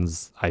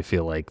reasons, I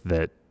feel like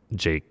that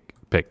Jake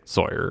picked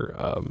Sawyer.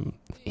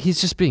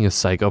 He's just being a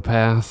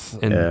psychopath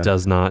and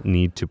does not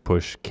need to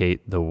push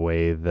Kate the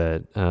way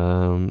that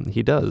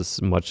he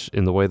does, much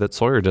in the way that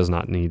Sawyer does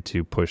not need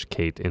to push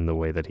Kate in the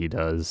way that he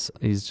does.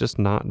 He's just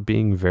not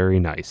being very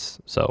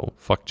nice. So,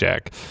 fuck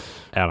Jack.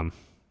 Adam.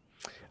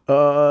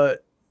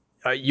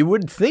 You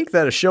would think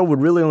that a show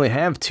would really only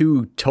have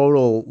 2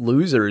 total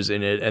losers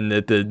in it and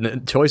that the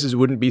choices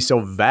wouldn't be so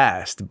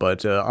vast,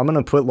 but I'm going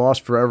to put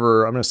Lost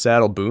Forever, I'm going to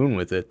saddle Boone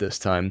with it this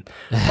time.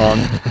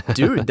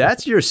 Dude,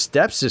 that's your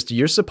stepsister.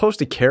 You're supposed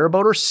to care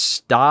about her.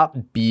 Stop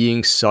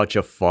being such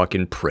a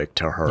fucking prick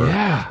to her.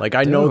 Yeah, like,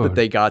 I know that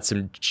they got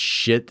some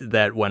shit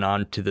that went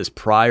on to this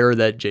prior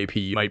that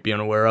JP might be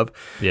unaware of.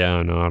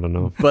 Yeah, no, I don't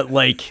know. But,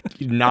 like,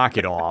 knock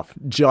it off.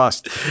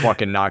 Just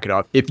fucking knock it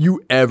off. If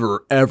you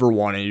ever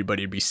want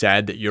anybody to be sad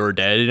that you're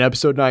dead in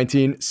episode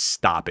 19,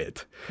 stop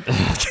it.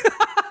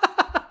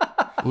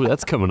 Ooh,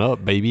 that's coming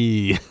up,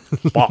 baby.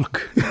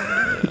 Fuck.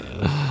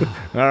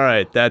 All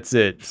right, that's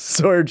it.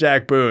 Sawyer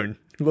Jack Boone.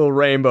 Little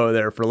rainbow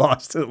there for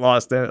Lost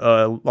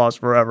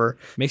Forever.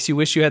 Makes you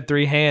wish you had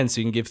 3 hands so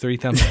you can give 3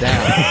 thumbs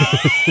down.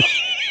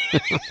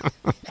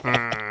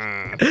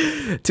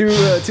 Two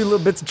little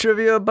bits of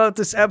trivia about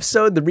this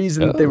episode. The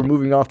reason that they were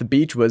moving off the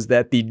beach was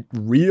that the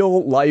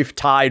real life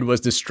tide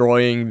was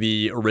destroying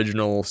the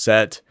original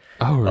set.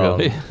 Oh,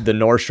 really? The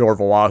North Shore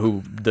of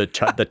Oahu, the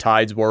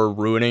tides were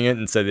ruining it,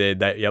 and so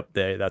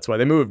that's why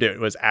they moved it. It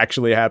was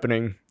actually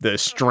happening. The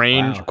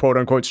strange, quote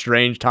unquote,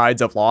 strange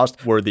tides of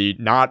Lost were the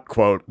not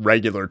quote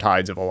regular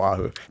tides of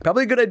Oahu.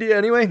 Probably a good idea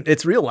anyway.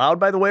 It's real loud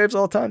by the waves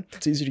all the time.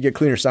 It's easy to get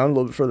cleaner sound a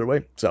little bit further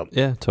away. So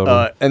yeah,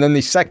 totally. And then the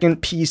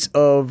second piece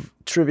of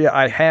trivia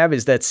I have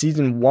is that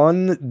season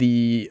 1,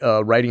 the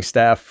writing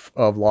staff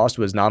of Lost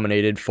was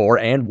nominated for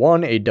and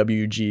won a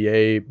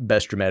WGA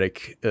Best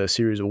Dramatic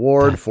Series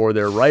Award for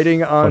their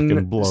writing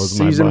on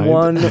season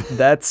 1.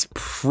 That's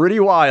pretty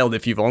wild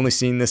if you've only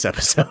seen this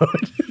episode.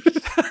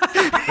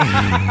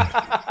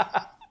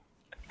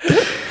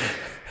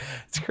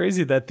 It's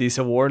crazy that these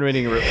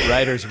award-winning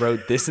writers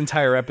wrote this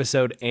entire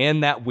episode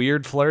and that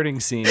weird flirting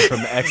scene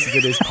from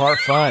Exit is Part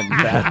Fun.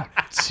 That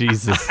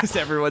Jesus. is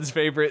everyone's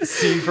favorite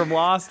scene from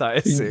Lost, I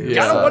assume. You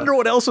gotta wonder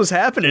what else was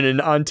happening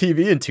on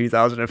TV in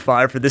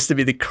 2005 for this to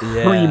be the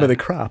cream of the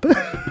crop.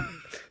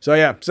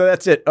 So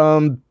that's it.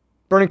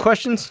 Burning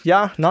questions?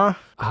 Yeah? Nah?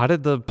 How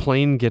did the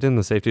plane get in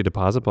the safety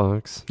deposit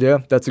box? Yeah,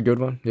 that's a good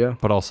one. Yeah.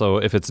 But also,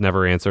 if it's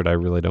never answered, I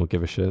really don't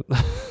give a shit.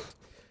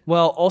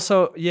 Well,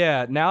 also,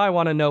 now I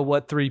want to know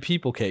what 3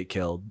 people Kate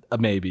killed.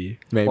 Maybe.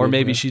 Or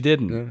maybe she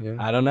didn't. Yeah.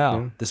 I don't know.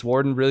 Yeah. This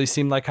warden really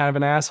seemed like kind of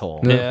an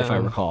asshole, if I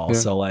recall. Yeah.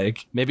 So,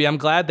 like, maybe I'm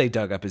glad they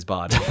dug up his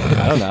body.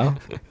 I don't know.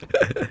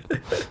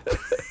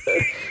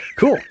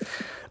 Cool.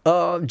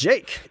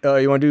 Jake,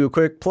 you want to do a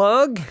quick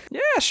plug?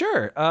 Yeah,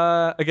 sure.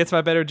 Against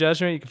my better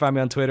judgment, you can find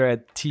me on Twitter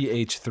at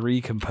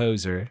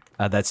TH3Composer.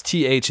 That's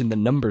TH in the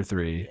number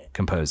 3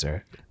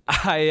 Composer.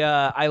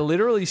 I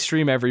literally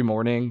stream every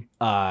morning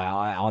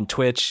on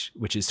Twitch,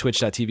 which is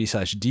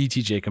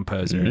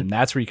twitch.tv/DTJComposer. And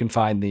that's where you can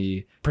find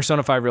the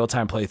Persona 5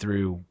 real-time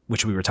playthrough,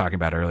 which we were talking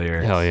about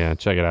earlier. Hell yeah,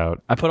 check it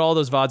out. I put all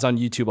those VODs on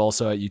YouTube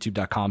also at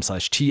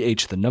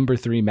youtube.com/TH the number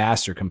 3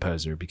 Master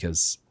Composer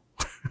because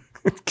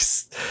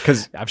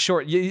I've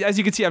as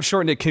you can see, I've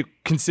shortened it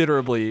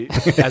considerably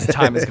as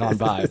time has gone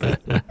by.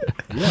 But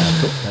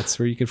that's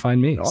where you can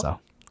find me. So.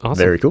 Awesome.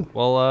 Very cool.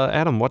 Well,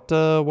 Adam, what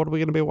are we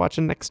going to be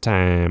watching next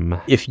time?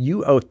 If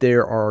you out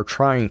there are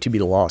trying to be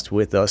lost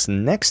with us,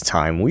 next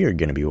time we are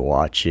going to be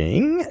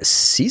watching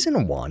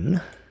Season 1,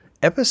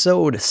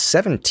 Episode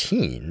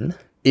 17,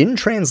 In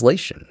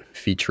Translation,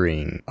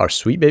 featuring our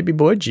sweet baby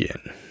boy Jin.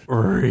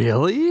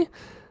 Really?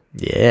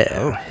 Yeah.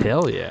 Oh,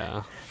 hell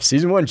yeah.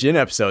 Season 1 Jin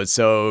episode,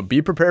 so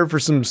be prepared for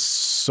some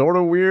sort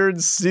of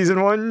weird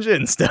Season 1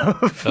 Jin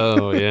stuff.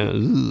 Oh, yeah.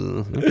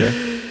 Ooh,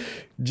 okay.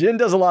 Jin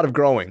does a lot of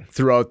growing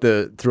throughout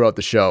the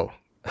show.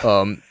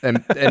 And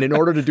in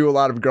order to do a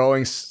lot of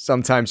growing,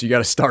 sometimes you got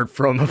to start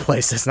from a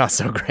place that's not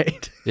so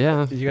great.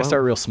 Yeah. You gotta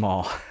start real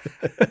small.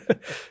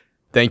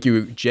 Thank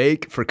you,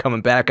 Jake, for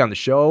coming back on the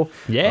show.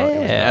 Yeah. It was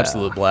an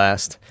absolute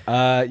blast.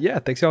 Yeah,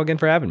 thanks y'all again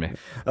for having me.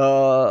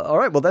 All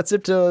right, well, that's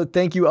it.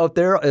 Thank you out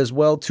there as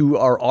well to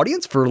our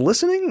audience for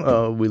listening.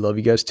 We love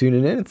you guys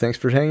tuning in, and thanks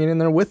for hanging in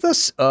there with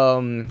us.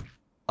 I'm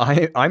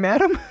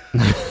Adam.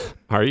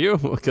 Are you?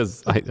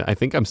 Because I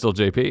think I'm still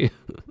JP.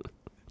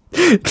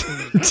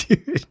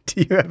 Do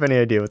you have any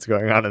idea what's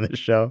going on in this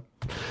show?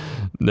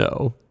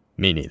 No.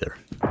 Me neither.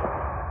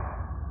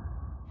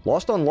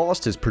 Lost on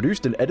Lost is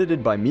produced and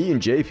edited by me and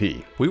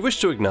JP. We wish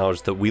to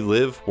acknowledge that we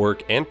live,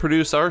 work, and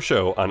produce our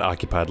show on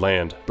occupied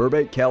land.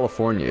 Burbank,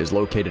 California is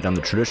located on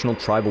the traditional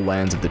tribal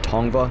lands of the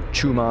Tongva,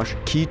 Chumash,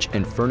 Kizh,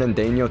 and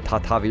Fernandino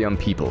Tataviam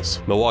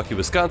peoples. Milwaukee,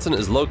 Wisconsin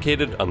is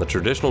located on the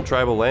traditional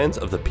tribal lands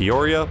of the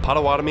Peoria,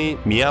 Potawatomi,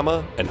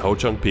 Miama, and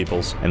Ho-Chunk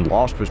peoples. And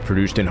Lost was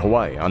produced in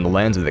Hawaii on the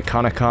lands of the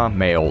Kanaka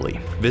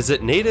Maoli.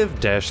 Visit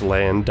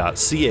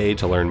native-land.ca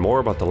to learn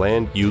more about the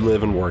land you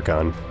live and work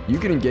on. You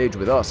can engage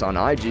with us on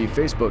IG,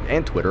 Facebook,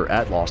 and Twitter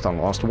at Lost on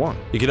Lost 1.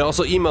 You can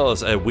also email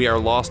us at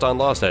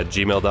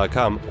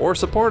wearelostonlost@gmail.com or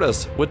support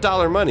us with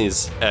dollar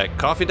monies at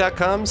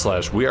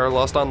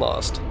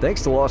coffee.com/wearelostonlost.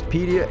 Thanks to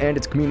Lostpedia and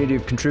its community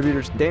of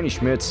contributors, Danny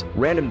Schmitz,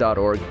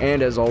 random.org,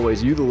 and as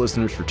always, you the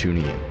listeners for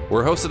tuning in.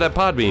 We're hosted at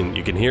Podbean.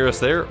 You can hear us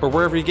there or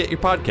wherever you get your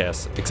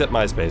podcasts, except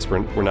MySpace.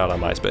 We're not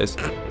on MySpace.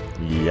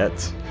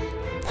 Yet.